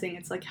realizing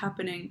it's, like,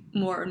 happening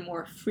more and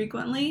more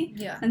frequently.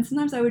 Yeah. And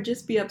sometimes I would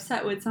just be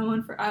upset with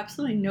someone for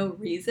absolutely no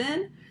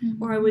reason.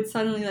 Or I would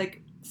suddenly,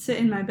 like, sit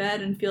in my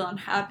bed and feel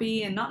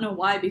unhappy and not know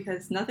why,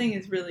 because nothing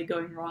is really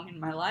going wrong in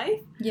my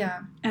life.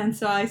 Yeah. And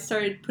so I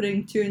started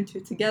putting 2 and 2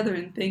 together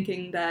and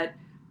thinking that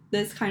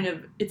this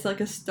it's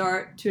like a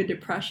start to a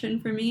depression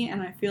for me,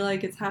 and I feel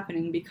like it's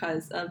happening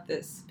because of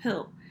this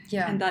pill.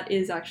 Yeah. And that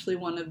is actually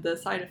one of the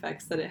side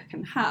effects that it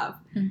can have.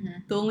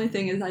 The only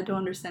thing is I don't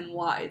understand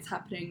why it's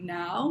happening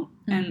now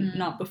and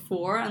not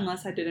before,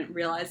 unless I didn't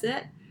realize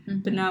it.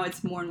 But now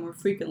it's more and more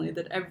frequently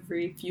that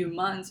every few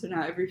months or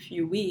now every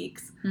few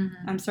weeks,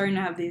 I'm starting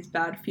to have these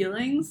bad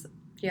feelings.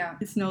 Yeah.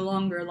 It's no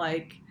longer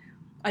like,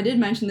 I did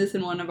mention this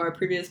in one of our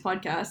previous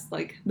podcasts,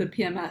 like the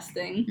PMS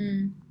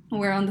thing,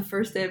 where on the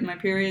first day of my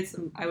periods,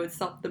 I would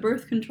stop the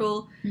birth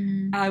control.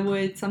 I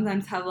would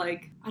sometimes have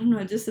like, I don't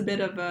know, just a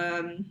bit of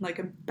like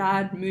a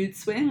bad mood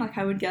swing. Like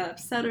I would get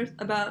upset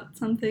about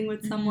something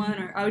with someone,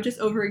 or I would just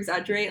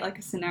over-exaggerate like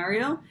a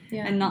scenario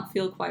and not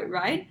feel quite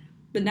right.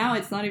 But now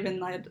it's not even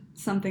like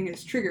something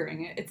is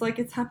triggering it. It's like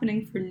it's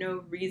happening for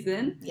no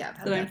reason. Yeah,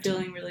 that I'm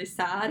feeling really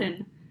sad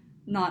and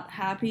not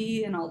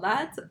happy and all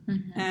that.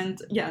 And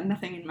yeah,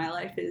 nothing in my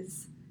life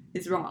is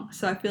wrong.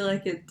 So I feel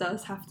like it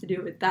does have to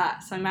do with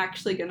that. So I'm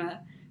actually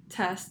gonna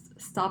test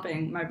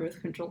stopping my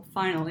birth control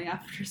finally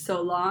after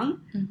so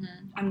long.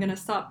 I'm gonna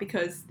stop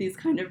because these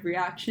kind of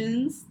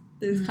reactions,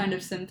 these kind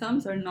of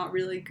symptoms are not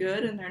really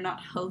good and they're not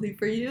healthy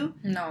for you.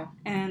 No.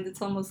 And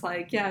it's almost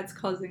like, yeah, it's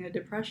causing a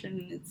depression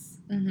and it's...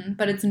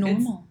 But it's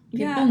normal.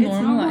 People normalize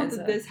it's normal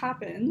that this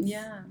happens.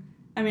 Yeah.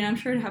 I mean, I'm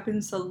sure it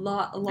happens to a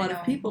lot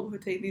of people who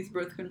take these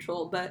birth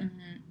control, but...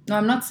 No,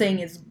 I'm not saying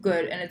it's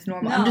good and it's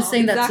normal. No, I'm just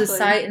saying exactly.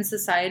 that in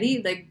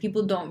society, like,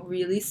 people don't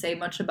really say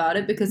much about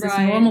it because it's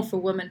normal for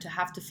women to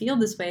have to feel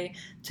this way,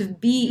 to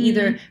be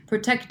either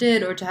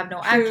protected or to have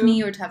no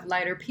acne or to have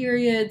lighter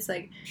periods.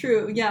 Like,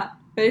 true, yeah.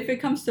 But if it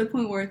comes to a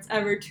point where it's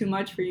ever too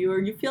much for you, or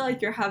you feel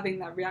like you're having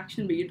that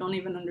reaction but you don't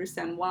even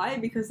understand why,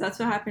 because that's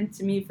what happened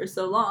to me for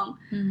so long.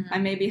 I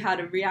maybe had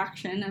a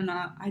reaction and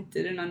I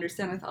didn't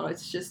understand. I thought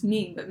it's just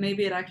me, but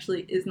maybe it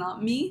actually is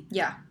not me.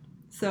 Yeah.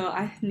 So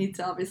I need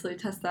to obviously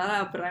test that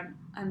out, but I'm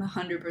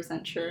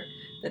 100% sure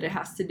that it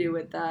has to do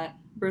with that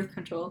birth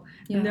control.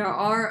 Yeah. And there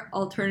are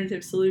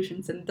alternative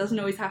solutions, and it doesn't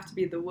always have to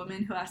be the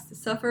woman who has to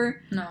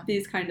suffer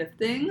these kind of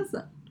things.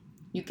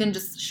 You can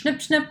just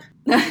snip.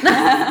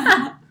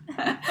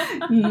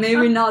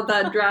 Maybe not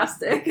that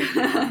drastic.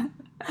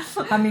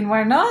 I mean,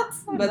 why not?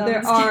 But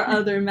there are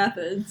other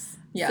methods.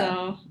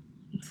 Yeah.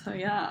 So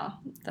yeah.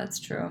 That's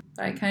true.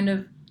 I kind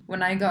of,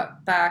 when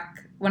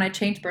I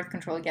changed birth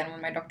control again,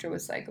 when my doctor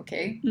was like,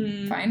 okay,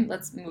 fine,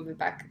 let's move it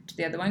back to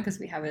the other one because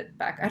we have it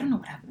back. I don't know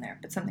what happened there,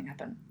 but something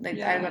happened. Like,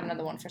 I got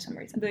another one for some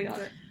reason. They got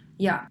it.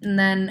 Yeah. And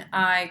then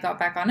I got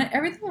back on it.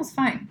 Everything was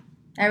fine.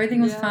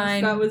 Everything was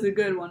fine. That was a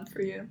good one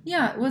for you.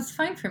 Yeah, it was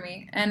fine for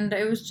me. And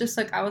it was just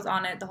like I was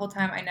on it the whole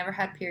time. I never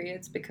had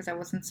periods because I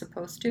wasn't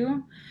supposed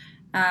to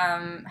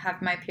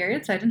have my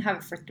periods. I didn't have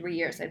it for 3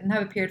 years. I didn't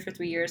have a period for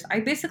 3 years. I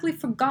basically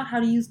forgot how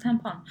to use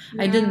tampon.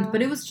 Yeah. I didn't,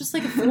 but it was just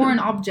like a foreign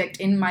object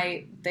in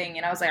my thing.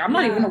 And I was like, I'm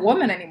not even a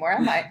woman anymore,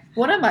 am I?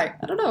 What am I?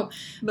 I don't know.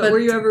 But were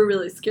you ever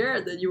really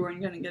scared that you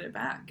weren't going to get it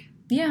back?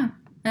 Yeah.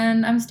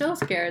 And I'm still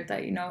scared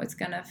that, it's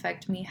going to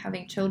affect me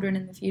having children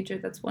in the future.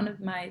 That's one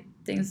of my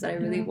things that I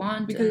really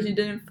want. Because you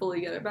didn't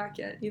fully get it back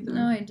yet either.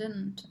 No, I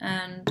didn't.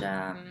 And,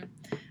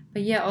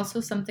 but yeah, also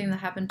something that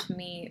happened to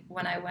me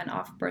when I went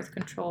off birth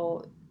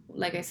control,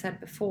 like I said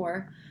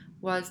before,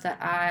 was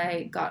that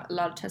I got a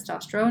lot of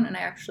testosterone and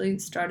I actually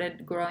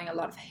started growing a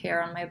lot of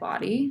hair on my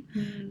body.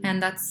 And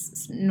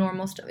that's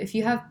normal stuff. If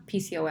you have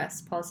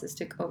PCOS,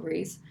 polycystic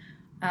ovaries,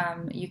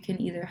 you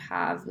can either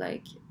have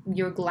like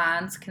your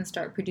glands can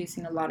start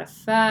producing a lot of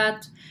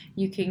fat,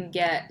 you can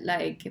get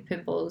like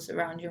pimples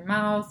around your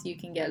mouth, you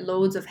can get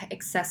loads of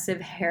excessive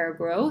hair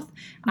growth.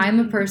 I'm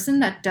a person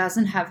that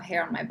doesn't have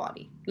hair on my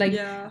body. Like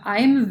I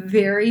am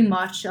very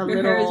much your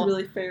little... hair is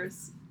really fair.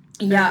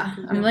 Yeah,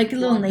 I'm like a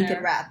little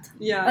naked rat.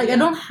 Yeah. Like, I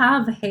don't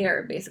have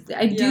hair, basically.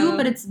 I do,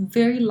 but it's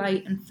very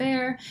light and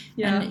fair,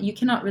 and you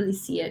cannot really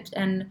see it.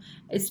 And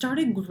it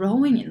started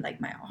growing in,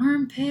 like, my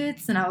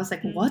armpits, and I was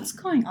like, what's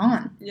going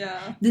on?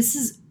 Yeah. This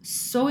is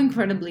so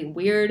incredibly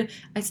weird.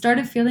 I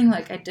started feeling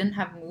like I didn't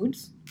have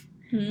moods.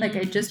 Like,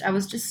 I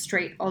was just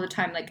straight all the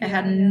time. Like, I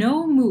had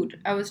no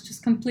mood. I was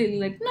just completely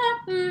like,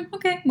 nah,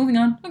 okay, moving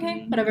on.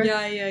 Okay, whatever.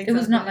 Yeah, exactly. It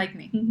was not like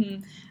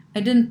me.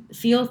 I didn't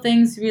feel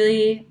things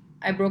really...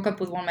 I broke up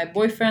with one of my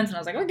boyfriends, and I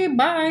was like, okay,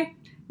 bye.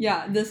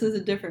 Yeah, this is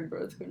a different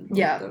birth control.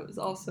 Yeah. That was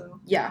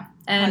also and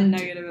had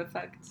negative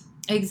effects.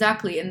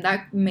 Exactly, and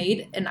that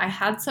made... And I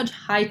had such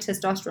high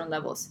testosterone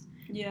levels.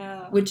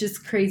 Yeah. Which is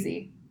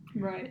crazy.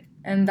 Right.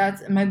 And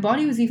my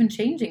body was even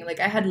changing. Like,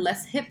 I had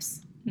less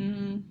hips.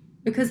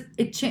 Because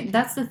it changed.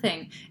 That's the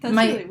thing. That's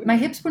really weird. My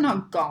hips were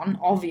not gone,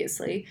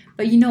 obviously.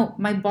 But,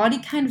 my body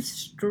kind of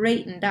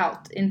straightened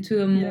out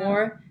into a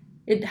more...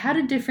 It had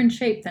a different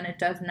shape than it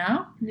does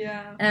now.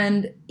 Yeah.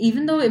 And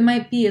even though it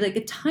might be like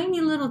a tiny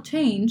little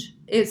change,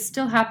 it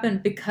still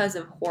happened because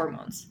of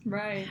hormones.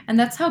 Right. And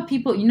that's how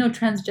people,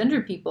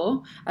 transgender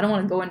people, I don't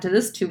want to go into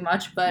this too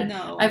much, but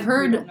I've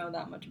heard... we don't know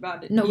that much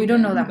about it. No, we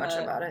don't know that much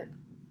about it.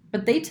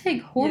 But they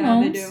take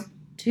hormones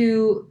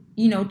to,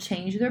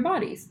 change their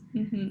bodies.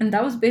 And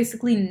that was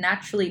basically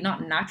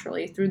not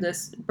naturally, through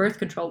this birth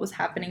control was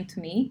happening to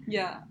me.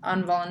 Yeah.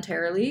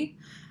 Involuntarily.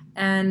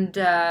 And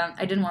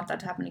I didn't want that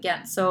to happen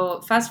again.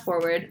 So fast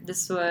forward,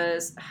 this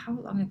was, how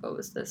long ago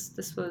was this?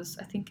 This was,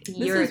 I think, a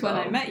year ago. This is when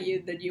I met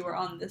you, that you were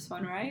on this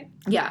one, right?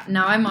 Yeah,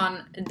 now I'm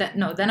on,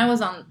 then I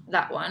was on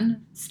that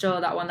one. Still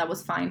that one that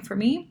was fine for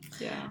me.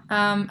 Yeah.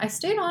 I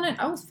stayed on it.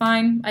 I was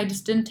fine. I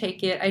just didn't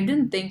take it. I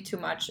didn't think too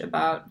much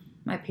about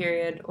my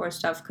period or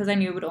stuff because I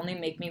knew it would only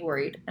make me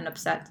worried and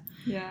upset.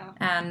 Yeah.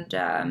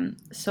 And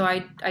so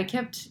I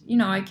kept,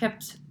 I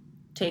kept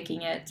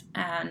taking it.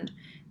 And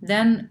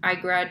then I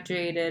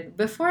graduated.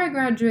 Before I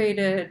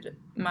graduated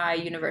my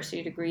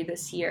university degree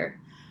this year,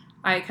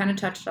 I kind of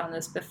touched on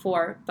this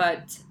before,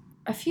 but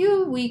a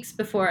few weeks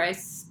before I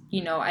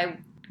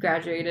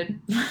graduated.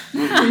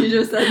 You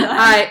just said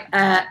that.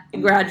 I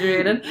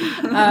graduated.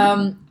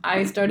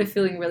 I started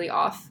feeling really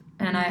off,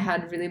 and I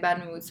had really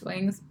bad mood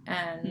swings,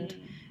 and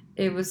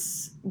it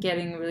was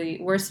getting really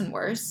worse and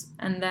worse.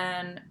 And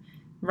then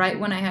right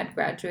when I had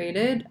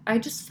graduated, I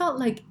just felt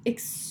like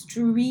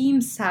extreme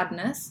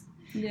sadness.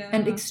 Yeah.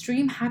 And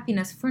extreme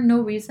happiness for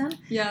no reason.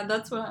 Yeah,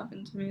 that's what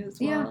happened to me as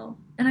well.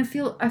 And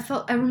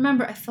I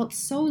remember I felt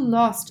so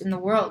lost in the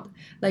world.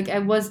 Like I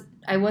was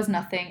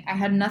nothing. I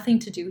had nothing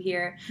to do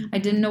here. I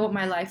didn't know what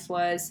my life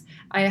was.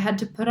 I had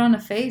to put on a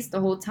face the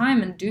whole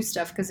time and do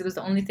stuff because it was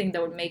the only thing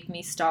that would make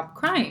me stop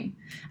crying.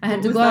 I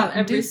had to go out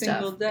and do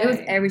stuff. Day? It was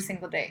every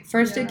single day.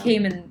 First it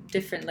came in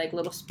different like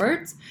little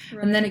spurts,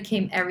 and then it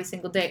came every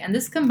single day. And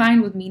this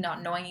combined with me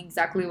not knowing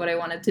exactly what I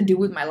wanted to do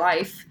with my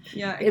life.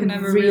 Yeah, it can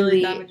have a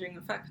really damaging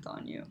effect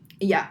on you.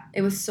 Yeah,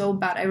 it was so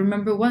bad. I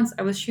remember once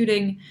I was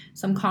shooting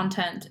some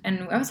content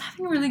and I was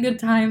having a really good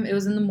time. It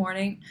was in the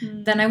morning.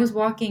 Then I was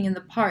walking in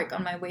the park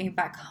on my way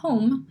back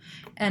home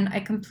and I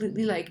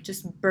completely like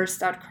just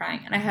burst out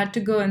crying. And I had to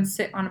go and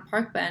sit on a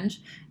park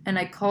bench and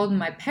I called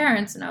my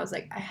parents and I was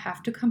like, I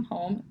have to come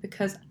home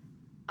because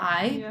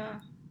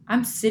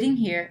I'm sitting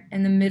here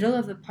in the middle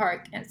of the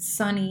park and it's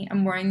sunny.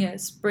 I'm wearing a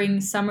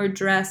summer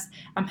dress.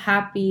 I'm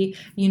happy.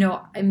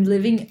 I'm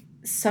living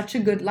such a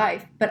good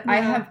life, but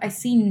I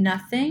see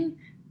nothing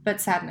but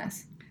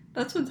sadness.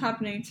 That's what's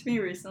happening to me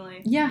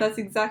recently. Yeah, that's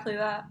exactly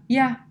that.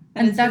 Yeah,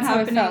 and it's that's been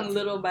happening how I felt.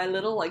 Little by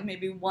little, like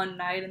maybe one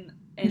night in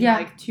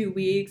like 2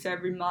 weeks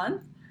every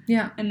month.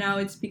 Yeah, and now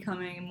it's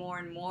becoming more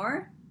and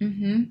more.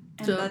 Mm-hmm.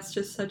 And that's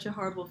just such a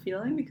horrible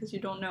feeling because you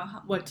don't know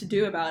what to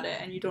do about it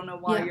and you don't know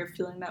why you're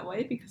feeling that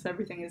way because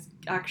everything is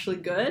actually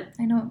good.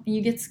 I know. And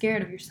you get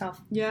scared of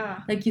yourself.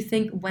 Yeah. Like you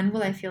think, when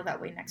will I feel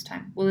that way next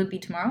time? Will it be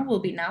tomorrow? Will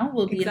it be now?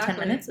 Will it be in 10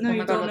 minutes? No,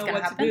 you don't know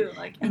what to do.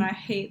 And I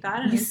hate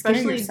that. And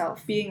especially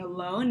being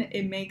alone,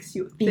 it makes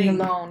you think. Being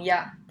alone,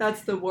 yeah.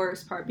 That's the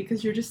worst part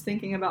because you're just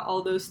thinking about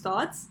all those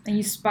thoughts. And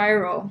you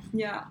spiral.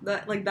 Yeah.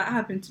 That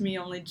happened to me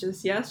only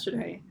just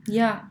yesterday.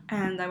 Yeah.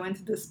 And I went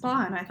to the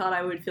spa and I thought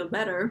I would feel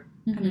better.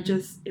 Mm-hmm. And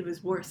it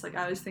was worse. Like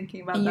I was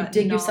thinking about and that.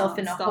 You dig yourself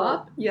in a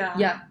hole.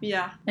 Yeah.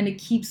 And it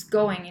keeps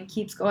going and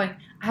keeps going.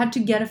 I had to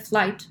get a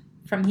flight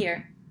from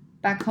here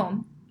back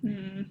home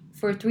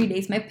for 3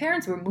 days. My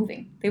parents were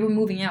moving. They were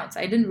moving out. So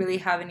I didn't really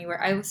have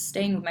anywhere. I was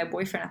staying with my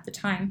boyfriend at the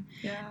time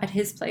at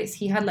his place.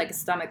 He had like a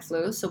stomach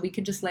flu, so we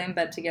could just lay in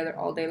bed together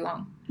all day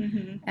long.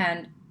 Mm-hmm.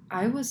 And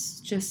I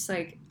was just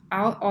like,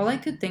 all I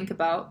could think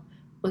about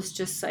was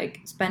just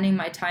like spending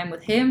my time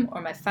with him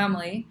or my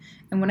family.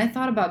 And when I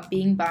thought about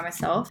being by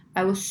myself,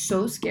 I was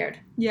so scared.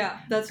 Yeah,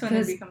 that's when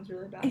it becomes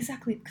really bad.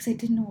 Exactly, because I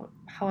didn't know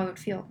how I would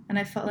feel. And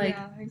I felt like...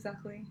 Yeah,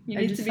 exactly. You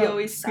need to be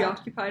always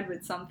preoccupied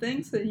with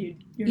something so that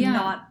you're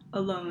not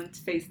alone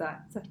to face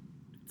that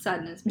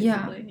sadness,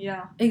 basically.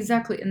 Yeah,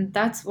 exactly. And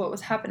that's what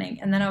was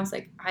happening. And then I was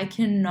like, I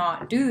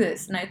cannot do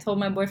this. And I told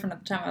my boyfriend at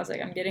the time, I was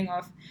like, I'm getting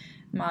off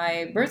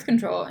my birth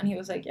control, and he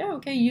was like, yeah,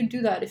 okay, you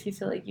do that if you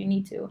feel like you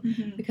need to.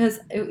 Because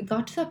it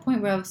got to that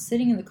point where I was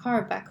sitting in the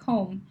car back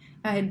home.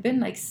 I had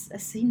been like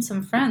seen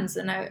some friends,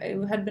 and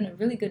it had been a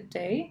really good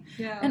day.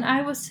 And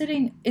I was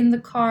sitting in the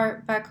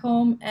car back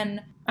home,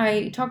 and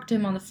I talked to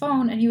him on the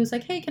phone, and he was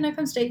like, hey, can I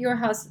come stay at your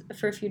house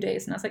for a few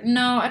days? And I was like,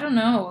 no, I don't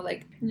know.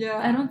 Like,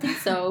 I don't think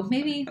so.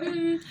 Maybe.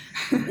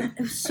 It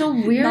was so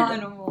weird. Not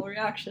a normal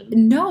reaction.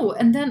 No.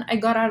 And then I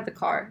got out of the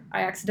car.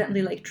 I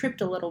accidentally like tripped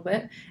a little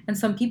bit, and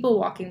some people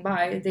walking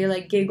by, they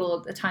like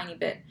giggled a tiny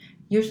bit.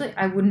 Usually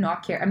I would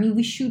not care. I mean,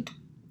 we shoot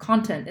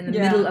content in the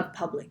middle of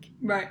public.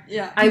 Right,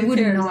 yeah. I would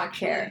not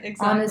care.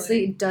 Exactly.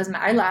 Honestly, it does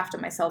matter. I laughed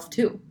at myself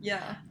too.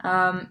 Yeah.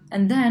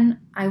 And then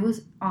I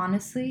was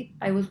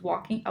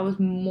walking, I was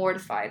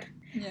mortified.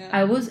 Yeah.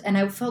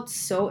 I felt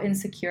so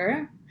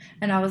insecure.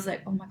 And I was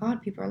like, oh my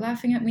God, people are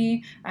laughing at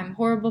me. I'm a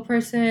horrible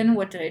person.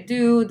 What did I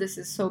do? This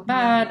is so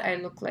bad. I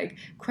look like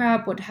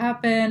crap. What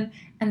happened?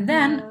 And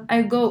then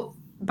I go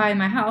by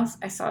my house.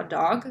 I saw a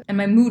dog and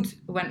my mood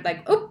went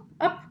like, up.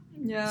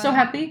 Yeah. So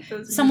happy.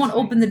 Someone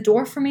opened the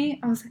door for me.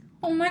 I was like,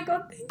 oh my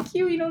God, thank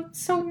you.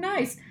 It's so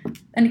nice.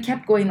 And it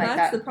kept going like that.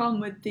 That's the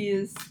problem with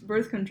these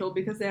birth control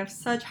because they have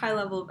such high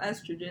level of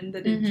estrogen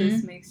that it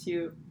just makes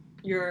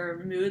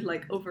your mood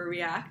like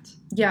overreact.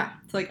 Yeah.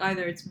 It's like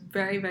either it's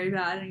very, very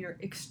bad and you're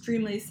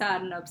extremely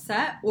sad and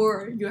upset,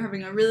 or you're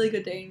having a really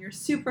good day and you're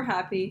super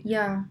happy.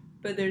 Yeah.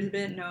 but there's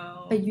been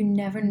no. But you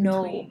never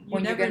know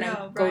when you're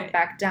gonna go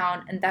back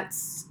down, and that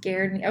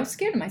scared me. I was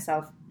scared of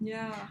myself.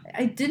 Yeah.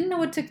 I didn't know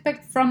what to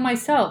expect from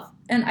myself,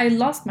 and I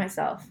lost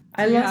myself.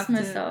 I lost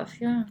myself.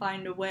 Yeah.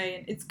 Find a way,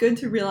 and it's good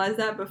to realize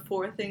that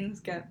before things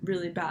get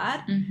really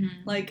bad. Mm-hmm.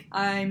 Like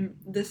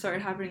this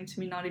started happening to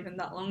me not even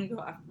that long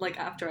ago. Like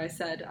after I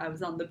said I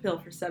was on the pill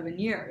for 7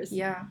 years.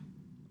 Yeah.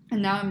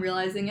 And now I'm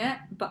realizing it,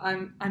 but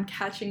I'm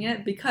catching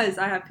it because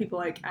I have people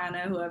like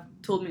Anna who have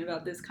told me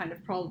about this kind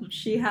of problem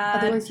she had.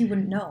 Otherwise you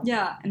wouldn't know.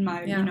 Yeah, and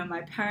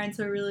my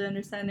parents are really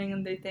understanding,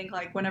 and they think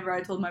like whenever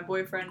I told my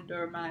boyfriend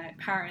or my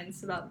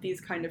parents about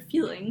these kind of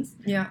feelings,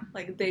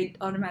 like they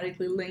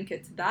automatically link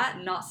it to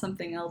that, not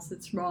something else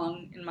that's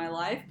wrong in my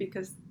life,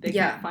 because they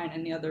can't find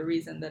any other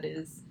reason that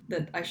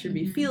I should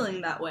be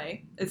feeling that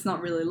way. It's not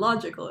really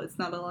logical. It's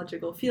not a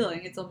logical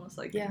feeling. It's almost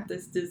like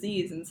this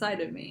disease inside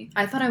of me.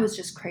 I thought I was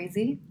just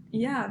crazy.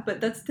 Yeah, but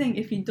that's the thing.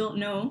 If you don't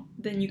know,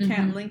 then you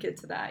can't link it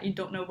to that. You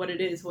don't know what it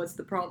is. What's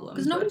the problem?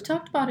 Because nobody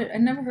talked about it. I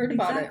never heard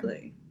about it.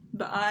 Exactly.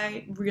 But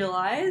I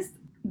realized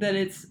that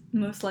it's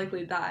most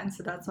likely that, and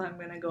so that's why I'm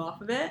going to go off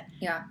of it.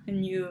 Yeah.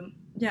 And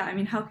I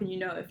mean, how can you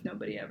know if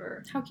nobody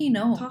ever talks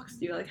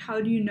to you? Like,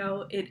 how do you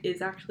know it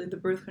is actually the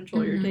birth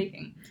control you're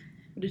taking?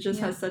 But it just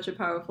has such a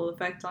powerful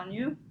effect on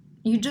you.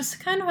 You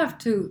just kind of have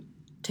to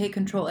take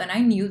control. And I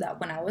knew that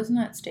when I was in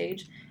that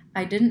stage,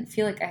 I didn't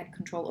feel like I had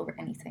control over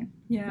anything.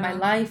 Yeah. My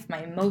life,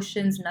 my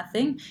emotions,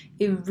 nothing.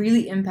 It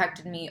really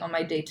impacted me on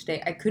my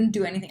day-to-day. I couldn't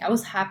do anything. I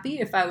was happy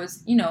if I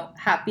was,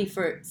 happy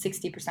for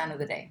 60% of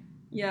the day.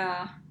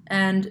 Yeah.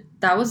 And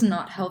that was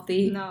not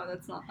healthy. No,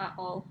 that's not at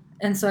all.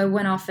 And so I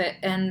went off it,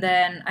 and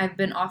then I've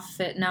been off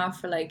it now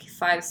for like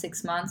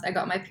 5-6 months. I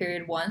got my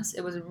period once.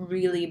 It was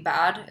really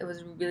bad. It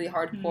was really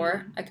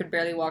hardcore. I could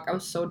barely walk. I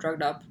was so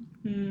drugged up.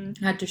 I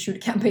had to shoot a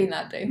campaign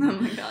that day. Oh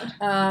my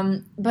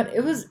god. But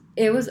it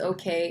was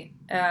okay.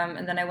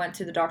 And then I went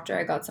to the doctor.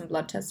 I got some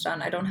blood tests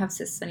done. I don't have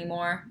cysts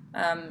anymore.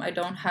 I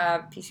don't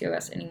have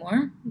PCOS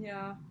anymore.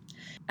 Yeah.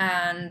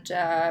 And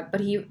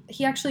but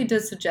he actually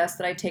did suggest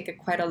that I take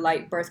quite a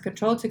light birth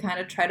control to kind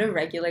of try to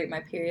regulate my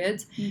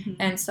periods.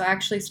 And so I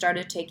actually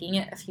started taking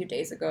it a few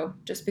days ago,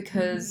 just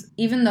because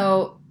even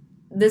though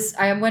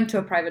I went to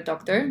a private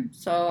doctor,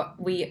 so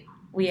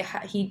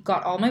he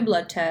got all my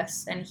blood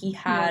tests, and he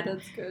had. Yeah,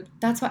 that's good.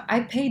 That's why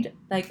I paid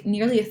like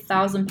nearly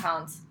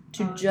 £1,000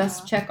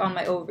 to check on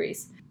my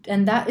ovaries,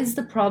 and that is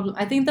the problem.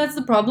 I think that's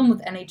the problem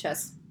with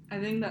NHS. I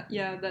think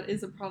that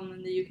is a problem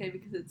in the UK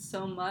because it's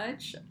so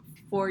much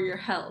for your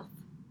health.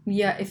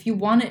 Yeah, if you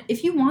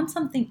want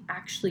something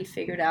actually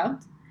figured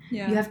out,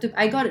 you have to.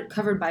 I got it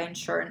covered by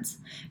insurance,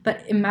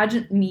 but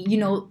imagine me.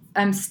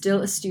 I'm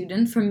still a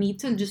student. For me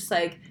to just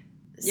like.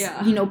 Pay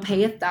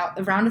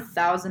around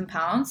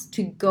 £1,000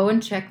 to go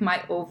and check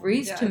my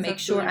ovaries to make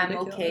sure I'm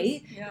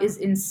okay is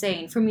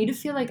insane. For me to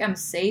feel like I'm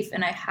safe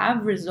and I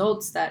have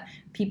results that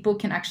people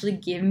can actually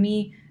give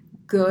me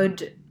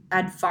good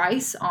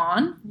advice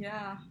on.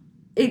 Yeah.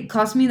 It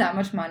cost me that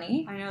much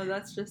money. I know,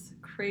 that's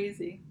just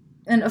crazy.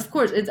 And of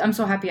course, I'm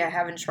so happy I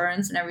have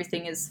insurance and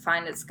everything is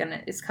fine.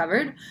 It's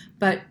covered,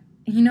 but.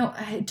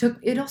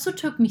 It also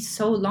took me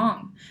so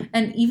long,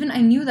 and even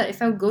I knew that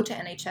if I would go to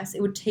NHS,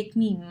 it would take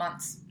me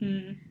months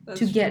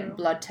to get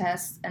blood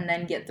tests and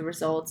then get the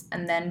results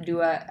and then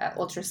do a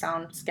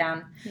ultrasound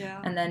scan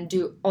and then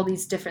do all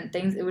these different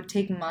things. It would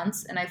take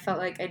months, and I felt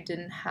like I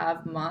didn't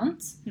have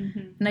months,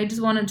 and I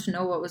just wanted to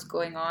know what was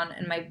going on.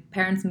 And my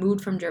parents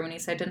moved from Germany,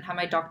 so I didn't have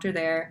my doctor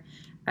there.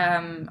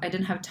 I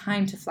didn't have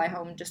time to fly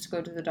home just to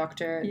go to the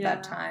doctor at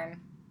that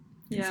time.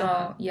 Yeah.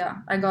 So,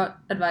 I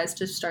got advised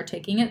to start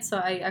taking it.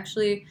 So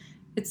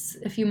it's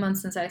a few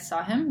months since I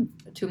saw him,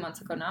 2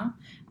 months ago now.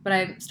 But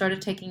I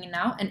started taking it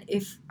now. And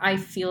if I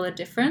feel a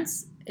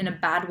difference in a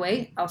bad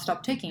way, I'll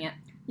stop taking it.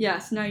 Yeah,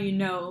 so now you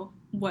know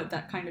what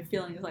that kind of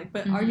feeling is like.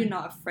 But are you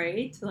not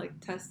afraid to, like,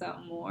 test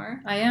out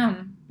more? I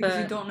am.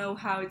 Because you don't know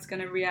how it's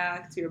going to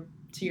react to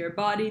your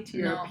body, to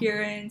your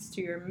appearance,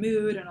 to your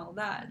mood, and all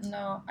that.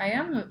 No, I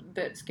am a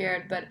bit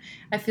scared, but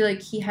I feel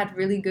like he had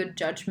really good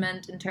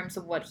judgment in terms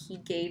of what he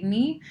gave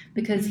me,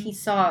 because he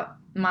saw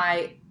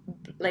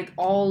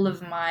all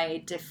of my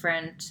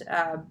different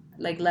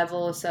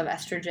levels of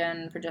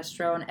estrogen,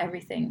 progesterone,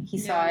 everything. He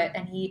saw it,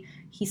 and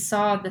he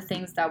saw the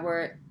things that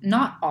were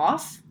not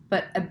off,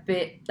 but a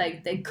bit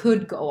like they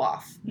could go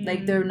off.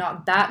 Like they're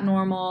not that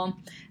normal.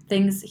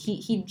 Things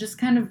he just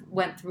kind of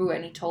went through,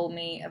 and he told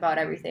me about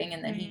everything,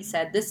 and then he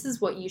said, this is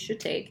what you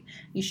should take.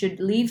 You should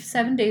leave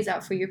 7 days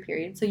out for your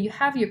period, so you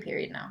have your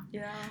period now.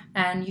 Yeah.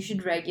 And you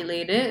should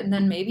regulate it, and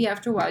then maybe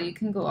after a while you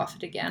can go off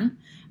it again.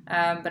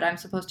 But I'm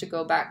supposed to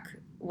go back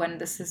when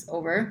this is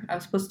over. I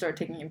was supposed to start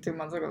taking it 3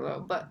 months ago,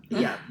 though, but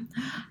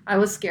I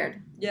was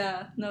scared.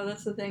 Yeah, no,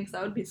 that's the thing, because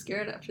I would be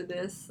scared after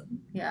this.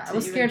 Yeah, I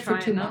was scared for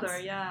 2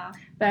 months. Yeah.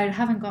 But I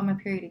haven't got my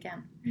period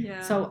again.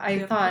 Yeah. So I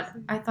thought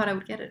I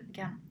would get it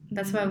again.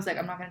 That's why I was like,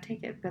 I'm not going to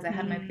take it, because I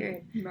had my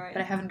period. Right.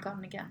 But I haven't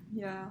gotten again.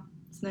 Yeah.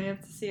 So now you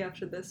have to see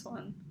after this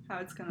one how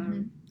it's going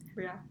to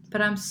react.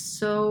 But I'm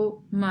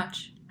so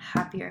much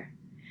happier.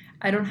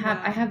 I don't have,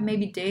 I have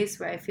maybe days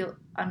where I feel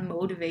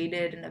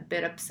unmotivated and a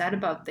bit upset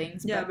about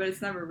things. Yeah, but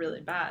it's never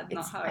really bad.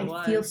 Not how it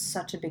was. I feel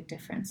such a big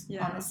difference,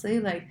 honestly.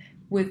 Like,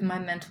 with my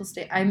mental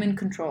state, I'm in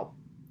control.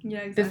 Yeah,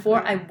 exactly.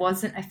 Before,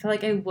 I feel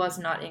like I was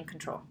not in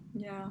control.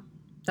 Yeah.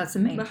 That's the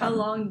main problem. But how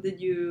long did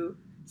you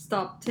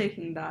stop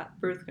taking that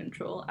birth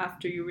control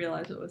after you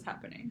realized what was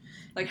happening?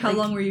 Like, how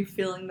long were you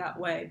feeling that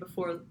way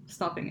before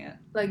stopping it?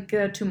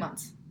 Like, 2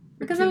 months.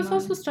 Because I was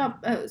also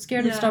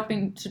scared of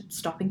stopping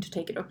to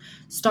take it, or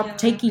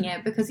taking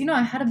it, because, you know,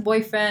 I had a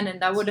boyfriend,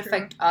 and that would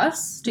affect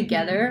us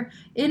together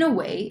in a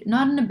way,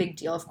 not in a big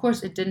deal. Of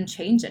course, it didn't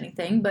change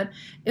anything, but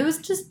it was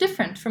just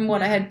different from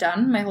what I had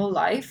done my whole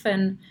life,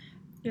 and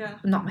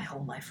not my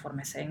whole life, what am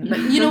I saying? But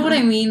you know what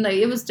I mean? Like,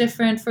 it was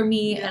different for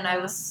me, and I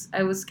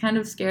was kind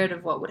of scared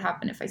of what would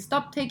happen if I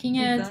stopped taking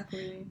it.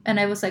 Exactly. And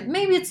I was like,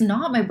 maybe it's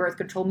not my birth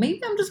control.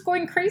 Maybe I'm just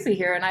going crazy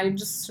here, and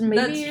that's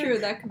true.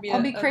 That could be.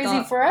 I'll be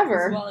crazy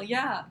forever. Well,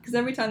 yeah, because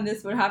every time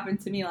this would happen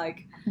to me,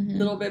 like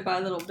little bit by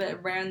little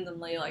bit,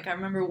 randomly. Like, I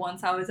remember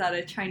once I was at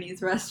a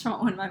Chinese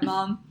restaurant when my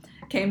mom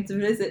came to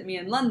visit me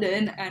in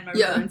London, and my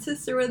brother and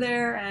sister were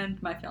there, and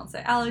my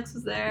fiance Alex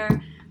was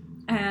there,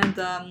 and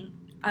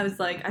I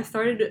was like, I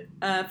started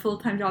a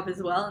full-time job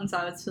as well, and so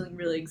I was feeling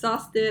really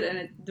exhausted,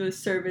 and the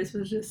service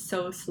was just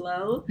so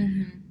slow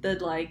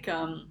that, like,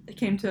 it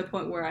came to a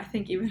point where I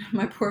think even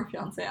my poor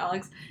fiance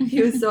Alex,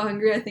 he was so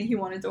hungry, I think he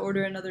wanted to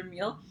order another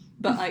meal,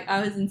 but, like,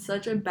 I was in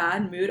such a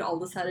bad mood all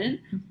of a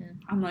sudden.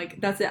 I'm like,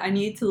 that's it, I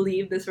need to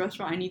leave this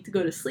restaurant, I need to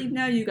go to sleep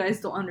now, you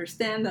guys don't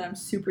understand that I'm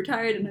super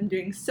tired and I'm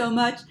doing so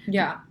much.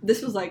 Yeah.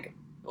 This was, like,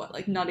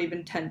 not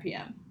even 10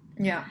 p.m.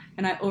 Yeah.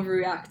 And I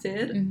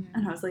overreacted, and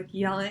I was, like,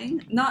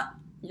 not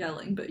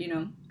yelling, but, you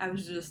know, I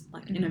was just,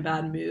 like, in a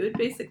bad mood,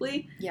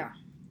 basically. Yeah.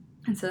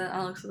 And so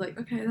Alex was like,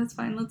 okay, that's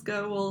fine, let's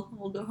go,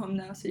 we'll go home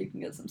now so you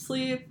can get some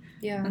sleep.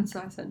 Yeah. And so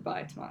I said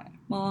bye to my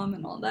mom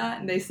and all that,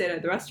 and they stayed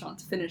at the restaurant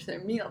to finish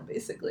their meal,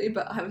 basically,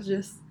 but I was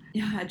just,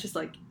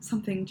 like,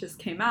 something just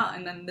came out,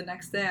 and then the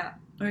next day,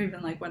 or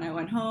even, like, when I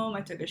went home, I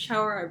took a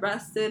shower, I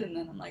rested, and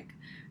then I'm like,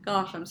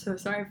 gosh, I'm so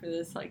sorry for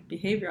this, like,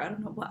 behavior. I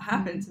don't know what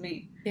happened to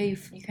me. Yeah, you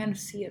kind of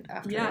see it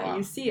after a while. Yeah,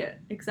 you see it.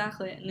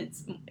 Exactly. And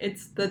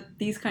it's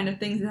these kind of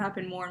things that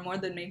happen more and more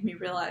that make me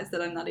realize that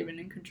I'm not even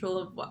in control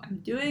of what I'm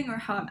doing or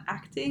how I'm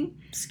acting.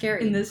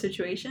 Scary. In those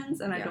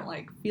situations, and I don't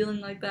like feeling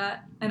like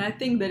that. And I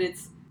think that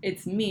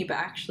it's me, but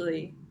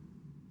actually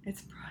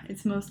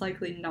it's most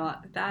likely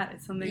not that.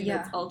 It's something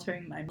that's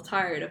altering my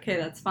tired. Okay,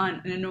 that's fine.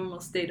 In a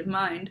normal state of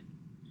mind,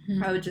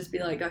 I would just be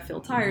like, I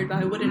feel tired, but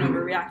I wouldn't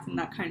overreact in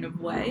that kind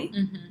of way.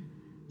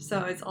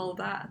 So it's all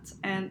that.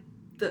 And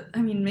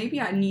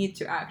maybe I need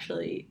to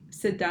actually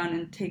sit down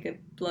and take a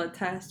blood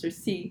test or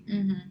see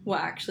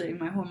what actually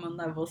my hormone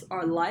levels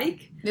are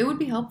like. It would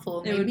be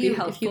helpful. It would be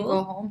helpful if you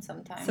go home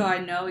sometime. So I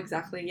know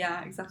exactly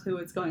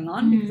what's going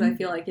on, because I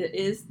feel like it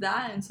is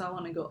that, and so I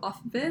want to go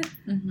off of it.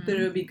 But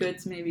it would be good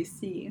to maybe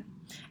see.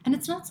 And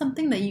it's not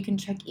something that you can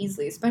check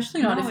easily,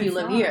 especially not if you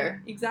live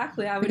here.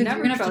 Exactly. I would because never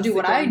you're gonna have to do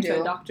what I do.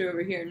 To a doctor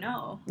over here.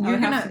 No. I would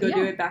have to go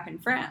do it back in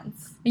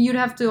France. And you'd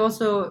have to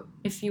also,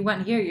 if you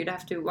went here, you'd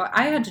have to,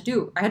 I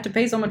had to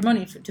pay so much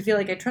money to feel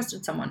like I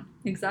trusted someone.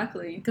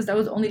 Exactly. Because that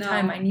was the only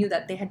time I knew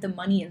that they had the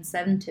money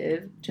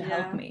incentive to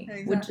help me,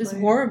 which is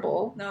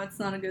horrible. No, it's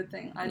not a good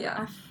thing.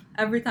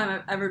 Every time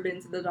I've ever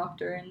been to the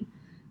doctor in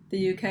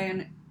the UK,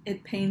 and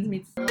it pains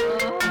me.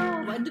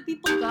 Why do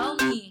people call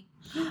me?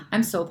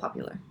 I'm so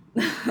popular.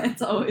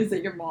 It's always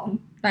at your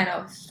mom. I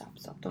know.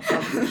 Stop.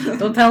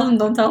 Don't tell him.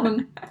 Don't tell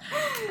him.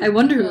 I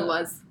wonder who it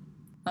was.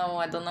 Oh,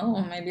 I don't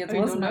know. Maybe it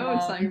wasn't my mom.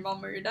 It's not your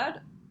mom or your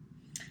dad.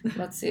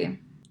 Let's see.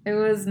 It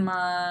was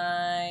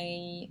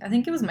I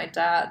think it was my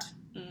dad.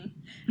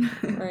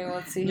 Wait,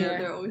 let's see here.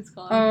 They're always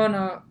calling. Oh,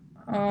 no.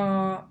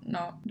 Oh,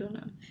 no. Don't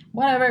know.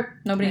 Whatever.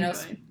 Nobody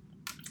knows.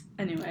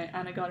 Anyway,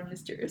 Anna got a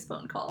mysterious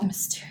phone call.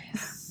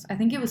 Mysterious. I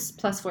think it was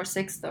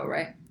 +46 though,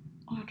 right?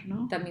 Oh, I don't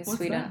know. That means What's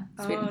Sweden.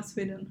 That? Sweden.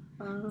 Sweden.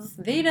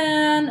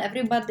 Sweden!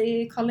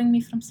 Everybody calling me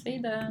from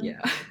Sweden.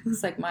 Yeah.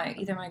 It's like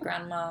either my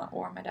grandma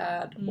or my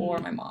dad or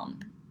my mom.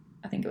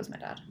 I think it was my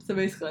dad. So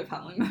basically a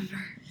family member.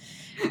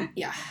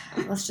 Yeah.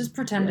 Let's just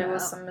pretend it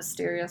was some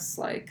mysterious,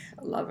 like,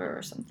 lover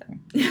or something.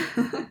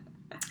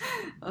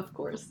 Of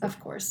course. Of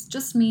course.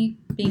 Just me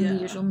being the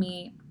usual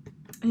me.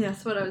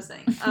 Yes, what I was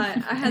saying.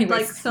 I had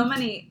like so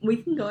many, we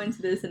can go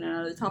into this in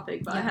another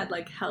topic, but I had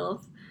like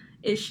health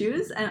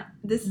issues, and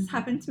this has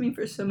happened to me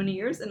for so many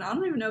years, and I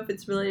don't even know if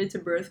it's related to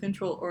birth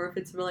control or if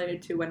it's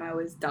related to when I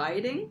was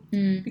dieting,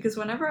 because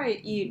whenever I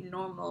eat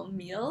normal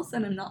meals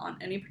and I'm not on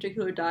any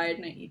particular diet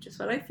and I eat just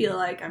what I feel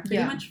like, I'm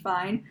pretty much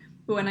fine.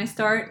 But when I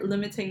start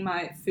limiting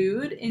my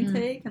food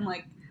intake and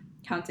like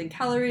counting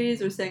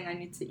calories or saying I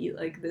need to eat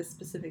like this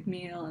specific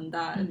meal and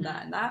that and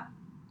that and that.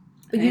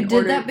 But you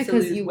did that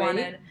because you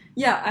wanted.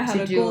 Yeah, I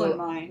had a goal in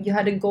mind. You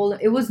had a goal.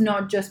 It was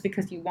not just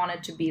because you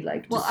wanted to be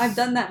like. Well, I've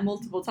done that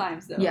multiple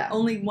times though. Yeah.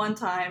 Only one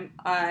time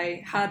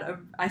I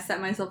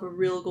set myself a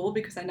real goal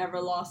because I never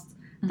lost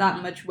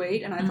that much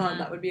weight, and I thought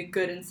that would be a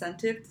good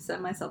incentive to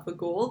set myself a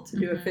goal to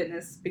do a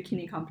fitness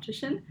bikini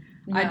competition.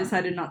 I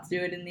decided not to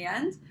do it in the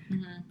end.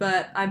 Mm-hmm.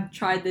 But I've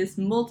tried this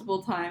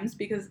multiple times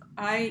because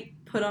I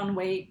put on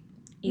weight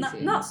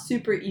not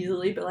super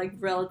easily, but like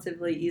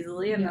relatively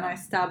easily, and then I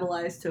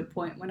stabilize to a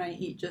point when I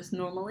eat just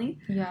normally.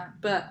 Yeah.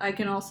 But I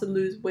can also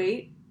lose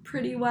weight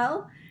pretty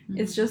well. Mm-hmm.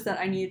 It's just that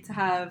I need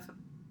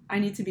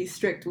to be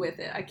strict with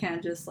it. I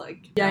can't just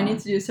I need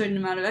to do a certain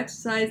amount of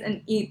exercise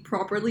and eat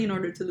properly in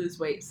order to lose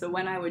weight. So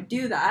when I would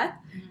do that,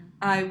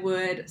 I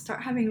would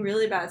start having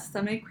really bad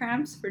stomach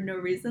cramps for no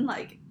reason.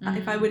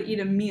 If I would eat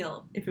a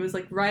meal, if it was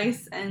like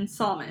rice and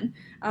salmon,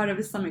 I would have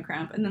a stomach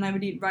cramp. And then I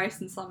would eat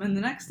rice and salmon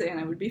the next day and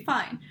I would be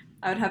fine.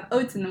 I would have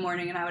oats in the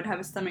morning and I would have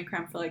a stomach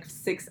cramp for like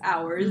 6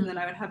 hours. And then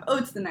I would have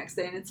oats the next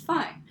day and it's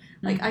fine.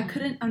 I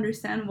couldn't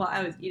understand what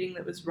I was eating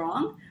that was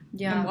wrong.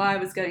 Yeah. And why I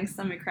was getting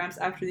stomach cramps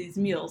after these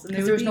meals. And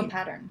there was no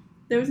pattern.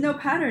 There was no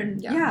pattern,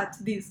 to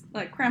these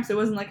cramps. It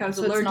wasn't like I was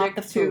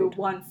allergic to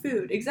one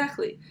food.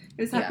 Exactly.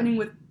 It was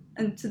happening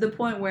and to the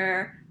point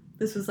where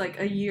this was like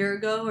a year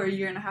ago or a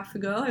year and a half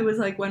ago. It was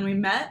like when we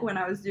met, when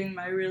I was doing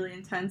my really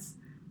intense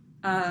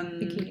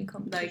bikini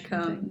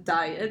competition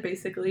diet,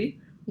 basically,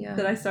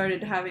 that I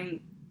started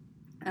having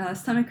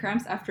stomach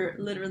cramps after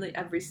literally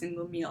every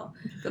single meal.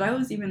 That I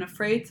was even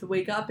afraid to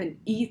wake up and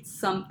eat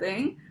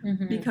something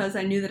because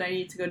I knew that I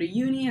needed to go to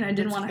uni and I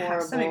didn't want to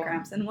have stomach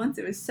cramps. And once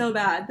it was so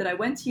bad that I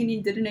went to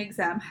uni, did an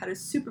exam, had a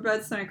super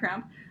bad stomach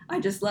cramp, I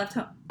just left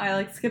home.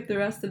 I skipped the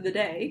rest of the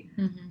day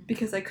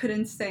because I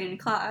couldn't stay in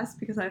class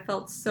because I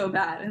felt so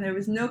bad. And there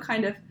was no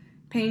kind of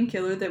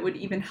painkiller that would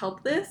even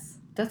help this.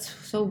 That's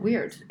so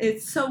weird.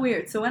 It's so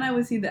weird. So when I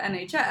was in the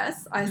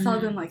NHS, I saw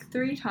them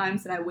 3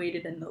 times and I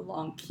waited in the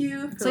long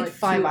queue for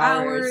 5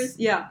 hours.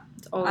 Yeah.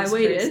 I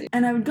waited. Crazy.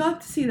 And I would go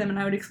up to see them and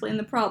I would explain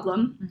the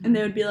problem. And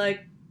they would be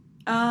like,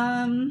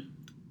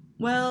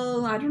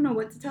 well, I don't know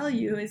what to tell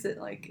you. Is it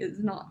it's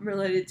not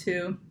related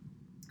to,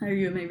 are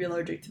you maybe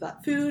allergic to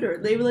that food? Or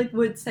they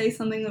would say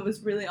something that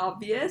was really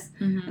obvious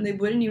and they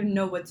wouldn't even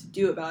know what to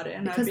do about it.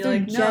 And because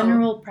I'd be they're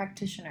general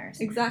practitioners.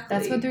 Exactly.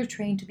 That's what they're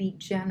trained to be,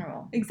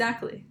 general.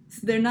 Exactly.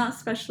 So they're not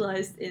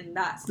specialized in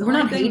that. So the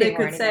only thing they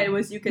could say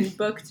was you can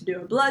book to do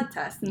a blood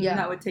test and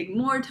that would take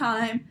more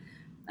time.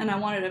 And I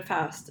wanted a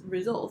fast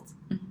result.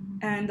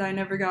 And I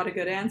never got a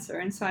good answer.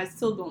 And so I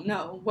still don't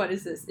know what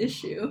is this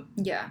issue.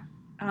 Yeah.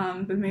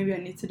 But maybe I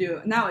need to do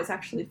it. Now it's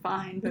actually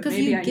fine, but because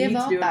maybe I need to do a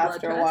blood test. Because you give up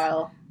after a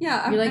while.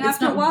 Yeah, you're like, and it's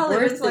after not a while,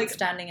 worth it was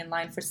standing in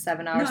line for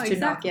 7 hours to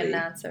not get an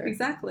answer.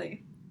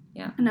 Exactly.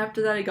 Yeah. And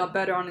after that, it got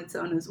better on its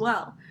own as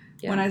well.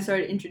 Yeah. When I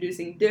started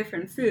introducing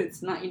different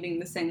foods, not eating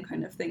the same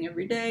kind of thing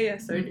every day, I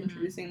started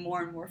introducing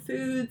more and more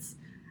foods,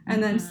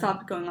 and then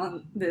stopped going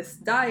on this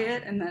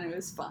diet, and then it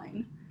was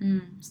fine.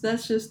 So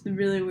that's just the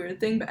really weird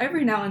thing. But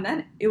every now and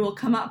then, it will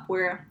come up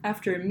where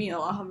after a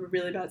meal, I'll have a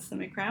really bad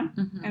stomach cramp,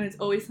 and it's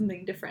always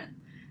something different.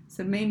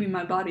 So maybe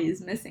my body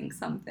is missing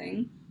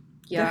something.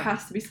 Yeah. There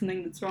has to be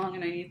something that's wrong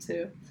and I need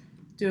to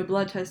do a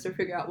blood test or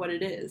figure out what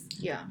it is.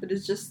 Yeah. But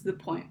it's just the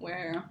point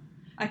where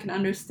I can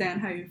understand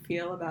how you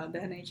feel about the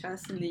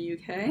NHS in the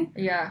UK.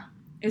 Yeah.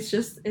 It's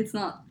just, it's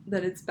not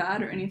that it's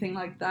bad or anything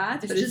like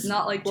that. It's but it's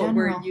not like what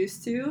we're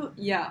used to.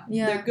 Yeah.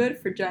 They're good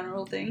for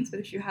general things, but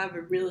if you have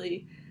a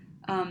really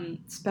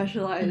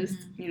specialized,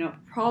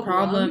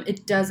 problem,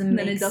 it doesn't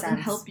make sense. Then it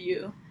doesn't help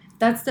you.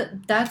 That's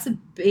a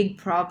big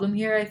problem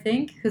here, I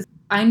think, because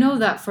I know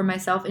that for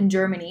myself in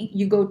Germany,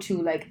 you go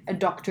to a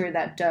doctor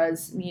that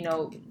does,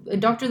 a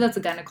doctor that's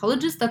a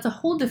gynecologist, that's a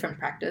whole different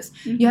practice.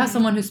 You have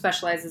someone who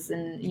specializes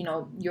in,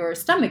 your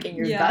stomach and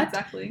your gut. Yeah,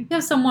 exactly. You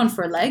have someone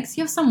for legs.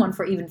 You have someone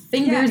for even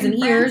fingers and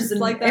ears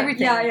and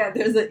everything. Yeah,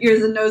 there's an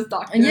ears and nose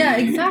doctor. Yeah,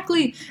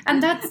 exactly.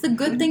 And that's the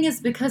good thing is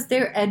because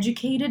they're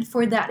educated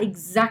for that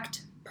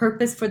exact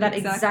purpose, for that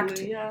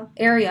exact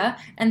area,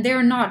 and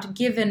they're not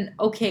given,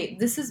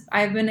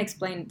 I've been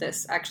explained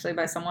this actually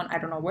by someone, I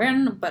don't know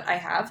when, but I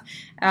have,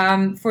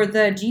 for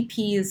the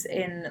GPs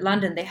in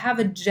London, they have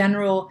a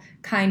general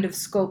kind of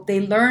scope. They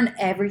learn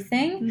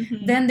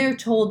everything, then they're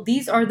told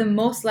these are the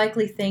most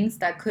likely things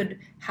that could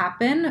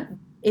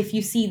happen if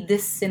you see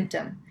this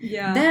symptom.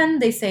 Yeah. Then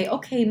they say,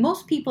 okay,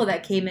 most people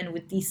that came in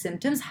with these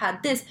symptoms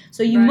had this,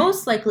 so you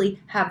most likely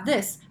have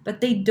this,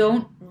 but they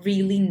don't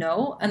really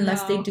know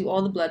unless they do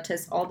all the blood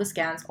tests, all the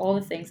scans, all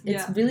the things.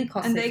 It's really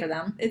costly for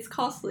them. It's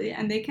costly,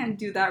 and they can't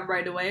do that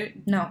right away.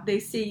 No. They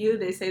see you,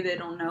 they say they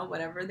don't know,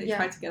 whatever, they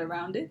try to get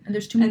around it. And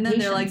there's too many And then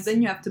patients. they're like,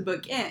 then you have to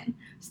book in.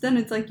 So then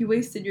it's like you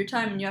wasted your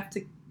time and you have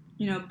to,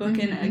 book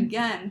in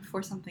again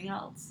for something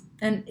else.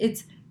 And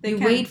They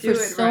wait for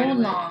so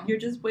long. You're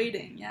just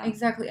waiting,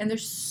 Exactly. And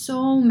there's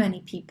so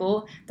many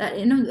people that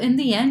in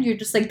the end, you're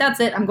just like, that's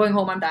it, I'm going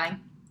home, I'm dying.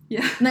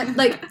 Yeah.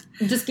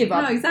 Just give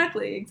up. No,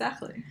 exactly.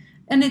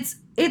 And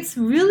it's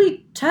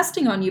really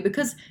testing on you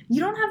because you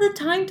don't have the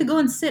time to go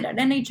and sit at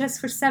NHS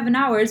for 7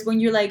 hours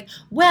when you're like,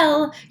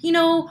 well,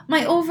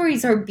 my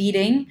ovaries are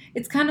beating.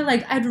 It's kind of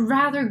like I'd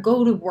rather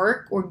go to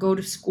work or go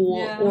to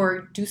school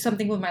or do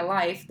something with my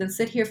life than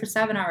sit here for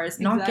 7 hours,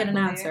 not get an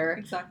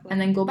answer, and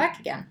then go back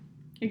again.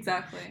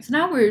 Exactly. So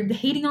now we're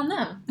hating on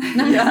them.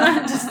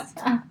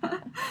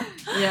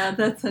 Yeah,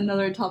 that's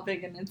another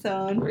topic in its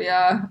own.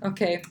 Yeah,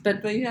 okay.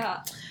 But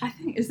yeah, I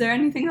think, is there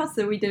anything else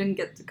that we didn't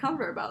get to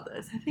cover about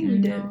this? I think we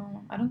did.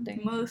 No, I don't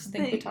think. Most I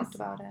think things. we talked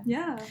about it.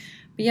 Yeah.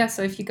 But yeah,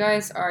 so if you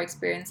guys are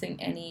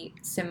experiencing any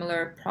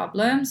similar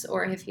problems,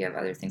 or if you have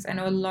other things, I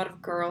know a lot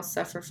of girls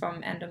suffer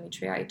from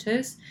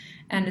endometritis,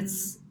 and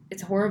it's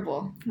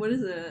horrible. What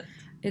is it?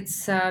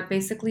 It's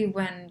basically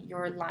when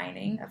your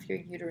lining of your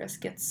uterus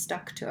gets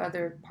stuck to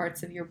other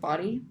parts of your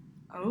body.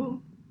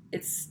 Oh.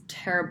 It's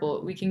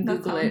terrible. We can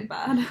Google it.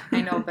 Bad.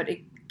 I know, but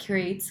it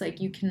creates like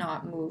you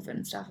cannot move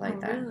and stuff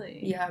like that. Really?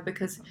 Yeah,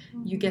 because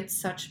you get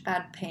such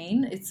bad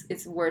pain.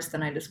 It's worse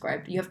than I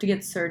described. You have to get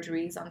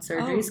surgeries on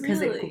surgeries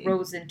because it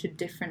grows into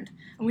different.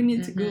 We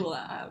need to Google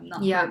that. I've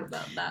not heard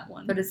about that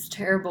one. But it's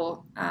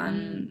terrible.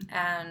 And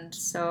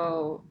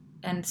so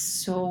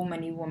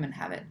many women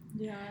have it.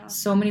 Yeah.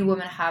 So many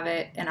women have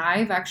it, and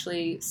I've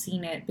actually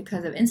seen it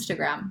because of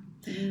Instagram.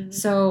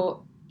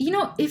 So,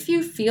 if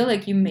you feel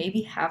like you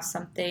maybe have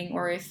something,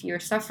 or if you're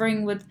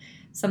suffering with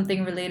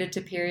something related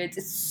to periods,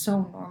 it's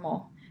so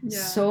normal. Yeah.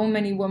 So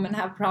many women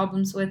have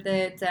problems with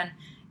it, and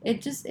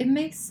it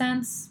makes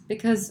sense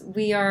because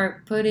we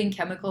are putting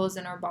chemicals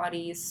in our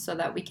bodies so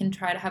that we can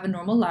try to have a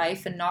normal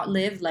life and not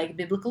live like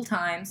biblical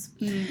times.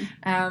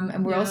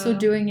 And we're also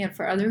doing it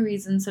for other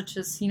reasons, such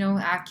as,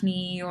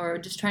 acne, or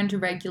just trying to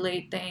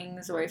regulate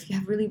things, or if you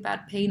have really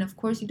bad pain, of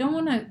course, you don't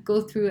want to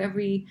go through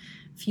every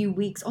few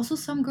weeks. Also,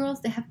 some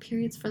girls, they have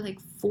periods for like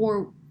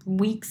 4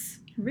 weeks.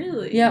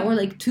 Really? Yeah, or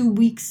like 2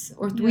 weeks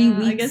or 3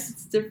 weeks. I guess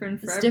it's different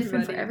for everybody. It's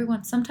different for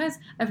everyone. Sometimes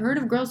I've heard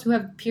of girls who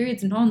have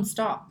periods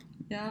non-stop.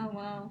 Yeah,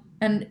 wow.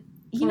 And,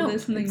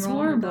 there's something it's wrong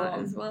horrible. with that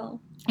as well.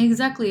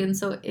 Exactly. And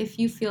so if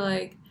you feel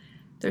like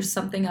there's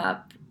something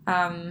up,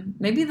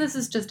 maybe this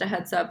is just a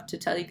heads up to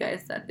tell you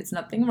guys that it's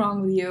nothing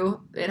wrong with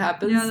you. It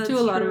happens to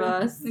a lot of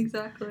us.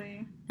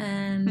 Exactly.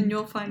 And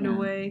you'll find a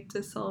way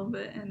to solve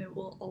it, and it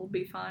will all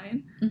be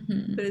fine.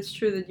 But it's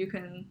true that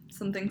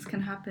some things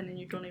can happen and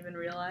you don't even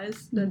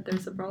realize that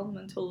there's a problem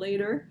until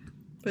later.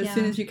 But as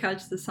soon as you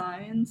catch the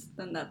signs,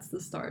 then that's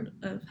the start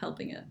of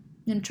helping it.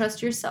 And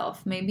trust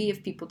yourself. Maybe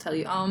if people tell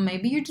you,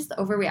 maybe you're just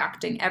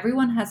overreacting.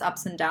 Everyone has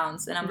ups and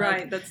downs. And I'm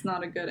like, that's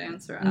not a good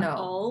answer at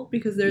all.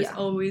 Because there's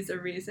always a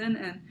reason,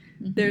 and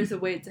there's a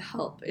way to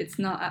help. It's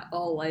not at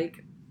all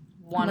like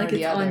one or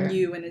the other. It's on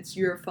you and it's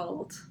your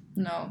fault.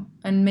 No.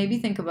 And maybe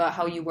think about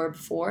how you were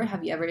before.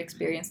 Have you ever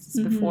experienced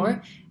this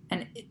before?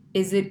 And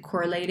is it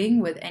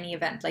correlating with any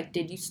event? Like,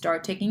 did you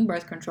start taking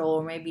birth control,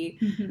 or maybe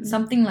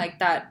something like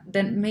that?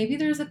 Then maybe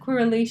there's a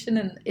correlation,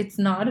 and it's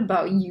not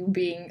about you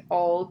being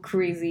all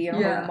crazy and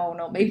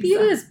hormonal. Maybe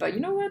it is, but you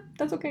know what?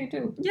 That's okay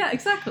too. Yeah,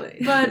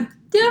 exactly. But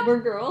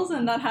we're girls,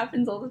 and that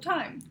happens all the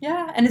time.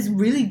 Yeah, and it's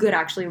really good,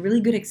 actually, a really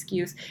good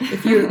excuse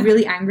if you're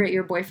really angry at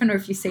your boyfriend, or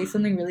if you say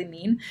something really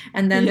mean,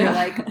 and then they're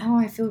like,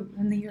 I feel,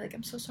 and then you're like,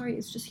 I'm so sorry,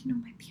 it's just,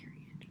 my period.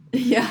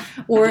 Yeah.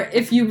 Or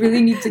if you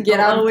really need to get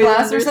out of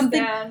class or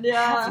something.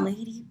 Yeah. Have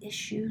lady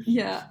issues.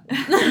 Yeah.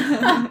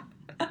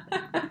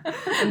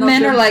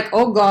 Men are like,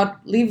 oh God,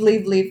 leave.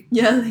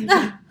 Yeah, leave.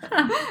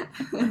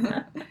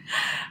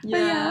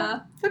 Yeah.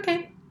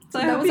 Okay. So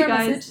I hope you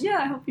guys,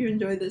 I hope you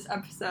enjoyed this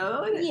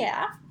episode.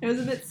 Yeah. It was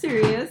a bit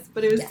serious,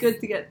 but it was good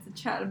to get to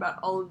chat about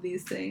all of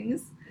these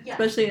things. Yeah.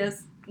 Especially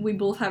as we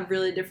both have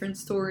really different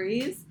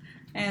stories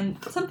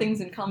and some things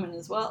in common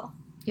as well.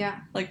 Yeah.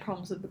 Like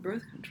problems with the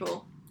birth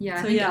control. Yeah,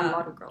 I think a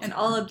lot of girls. And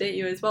I'll update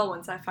you as well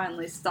once I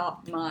finally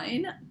stop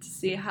mine to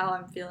see how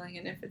I'm feeling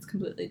and if it's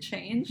completely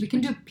changed. We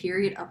can do a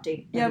period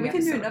update. Yeah, we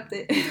can do an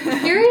update.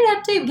 Period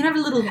update. We can have a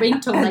little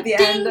ringtone like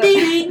ding,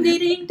 ding, ding,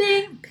 ding,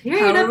 ding.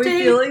 Period update. How are we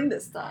feeling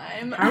this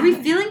time? How are we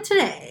feeling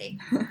today?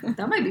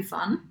 That might be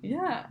fun.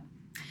 Yeah.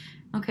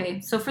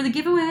 Okay, so for the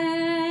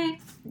giveaway.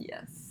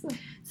 Yes.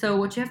 So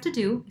what you have to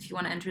do if you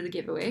want to enter the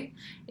giveaway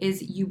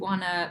is you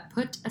want to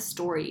put a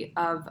story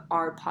of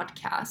our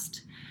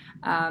podcast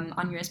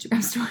on your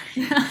Instagram story.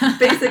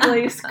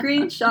 Basically,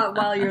 screenshot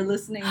while you're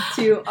listening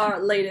to our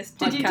latest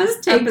podcast. Did you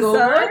just take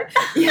over?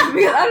 Yeah,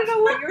 because I don't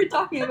know what you were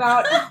talking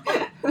about.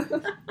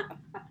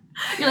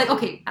 You're like,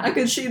 okay. I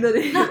could see that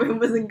it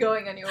wasn't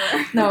going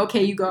anywhere. No,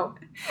 okay, you go.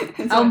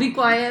 I'll be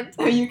quiet.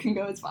 Oh, you can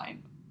go, it's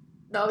fine.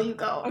 No, you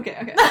go.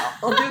 Okay.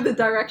 I'll do the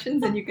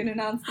directions and you can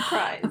announce the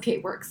prize. Okay,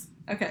 works.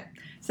 Okay.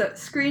 So,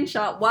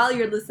 screenshot while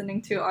you're listening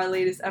to our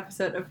latest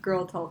episode of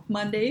Girl Talk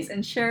Mondays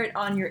and share it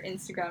on your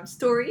Instagram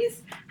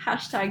stories,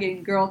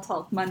 hashtagging Girl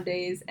Talk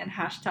Mondays and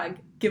hashtag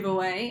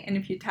giveaway. And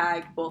if you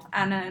tag both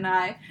Anna and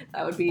I,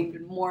 that would be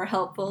even more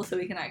helpful so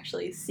we can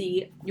actually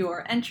see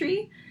your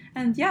entry.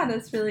 And yeah,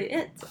 that's really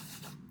it.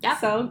 Yeah.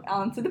 So,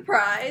 on to the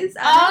prize.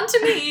 On to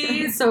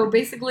me! So,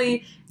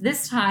 basically,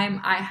 this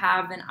time I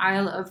have an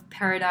Isle of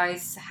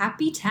Paradise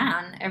Happy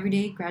Tan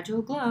Everyday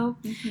Gradual Glow.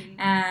 Mm-hmm.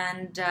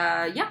 And,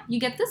 you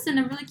get this in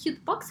a really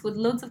cute box with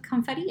loads of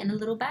confetti in a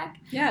little bag.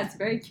 Yeah, it's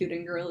very cute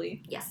and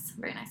girly. Yes,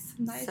 very nice.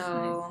 Nice.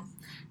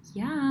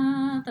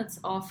 Yeah, that's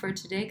all for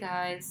today,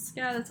 guys.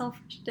 Yeah, that's all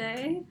for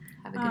today.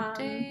 Have a good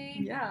day.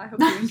 Yeah, I hope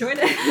you enjoyed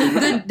it.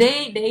 Good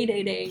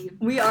day.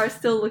 We are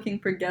still looking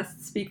for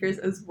guest speakers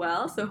as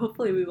well, so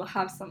hopefully we will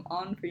have some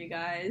on for you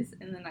guys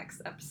in the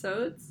next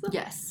episodes.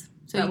 Yes.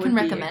 So that you can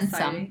recommend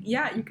some.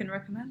 Yeah, you can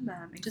recommend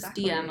them.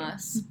 Exactly. Just DM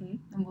us,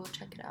 and we'll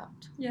check it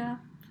out. Yeah.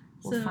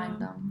 We'll find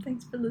them.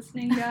 Thanks for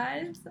listening,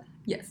 guys.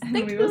 Yes. And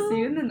we will see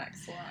you in the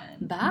next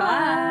one.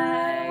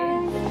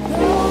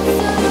 Bye.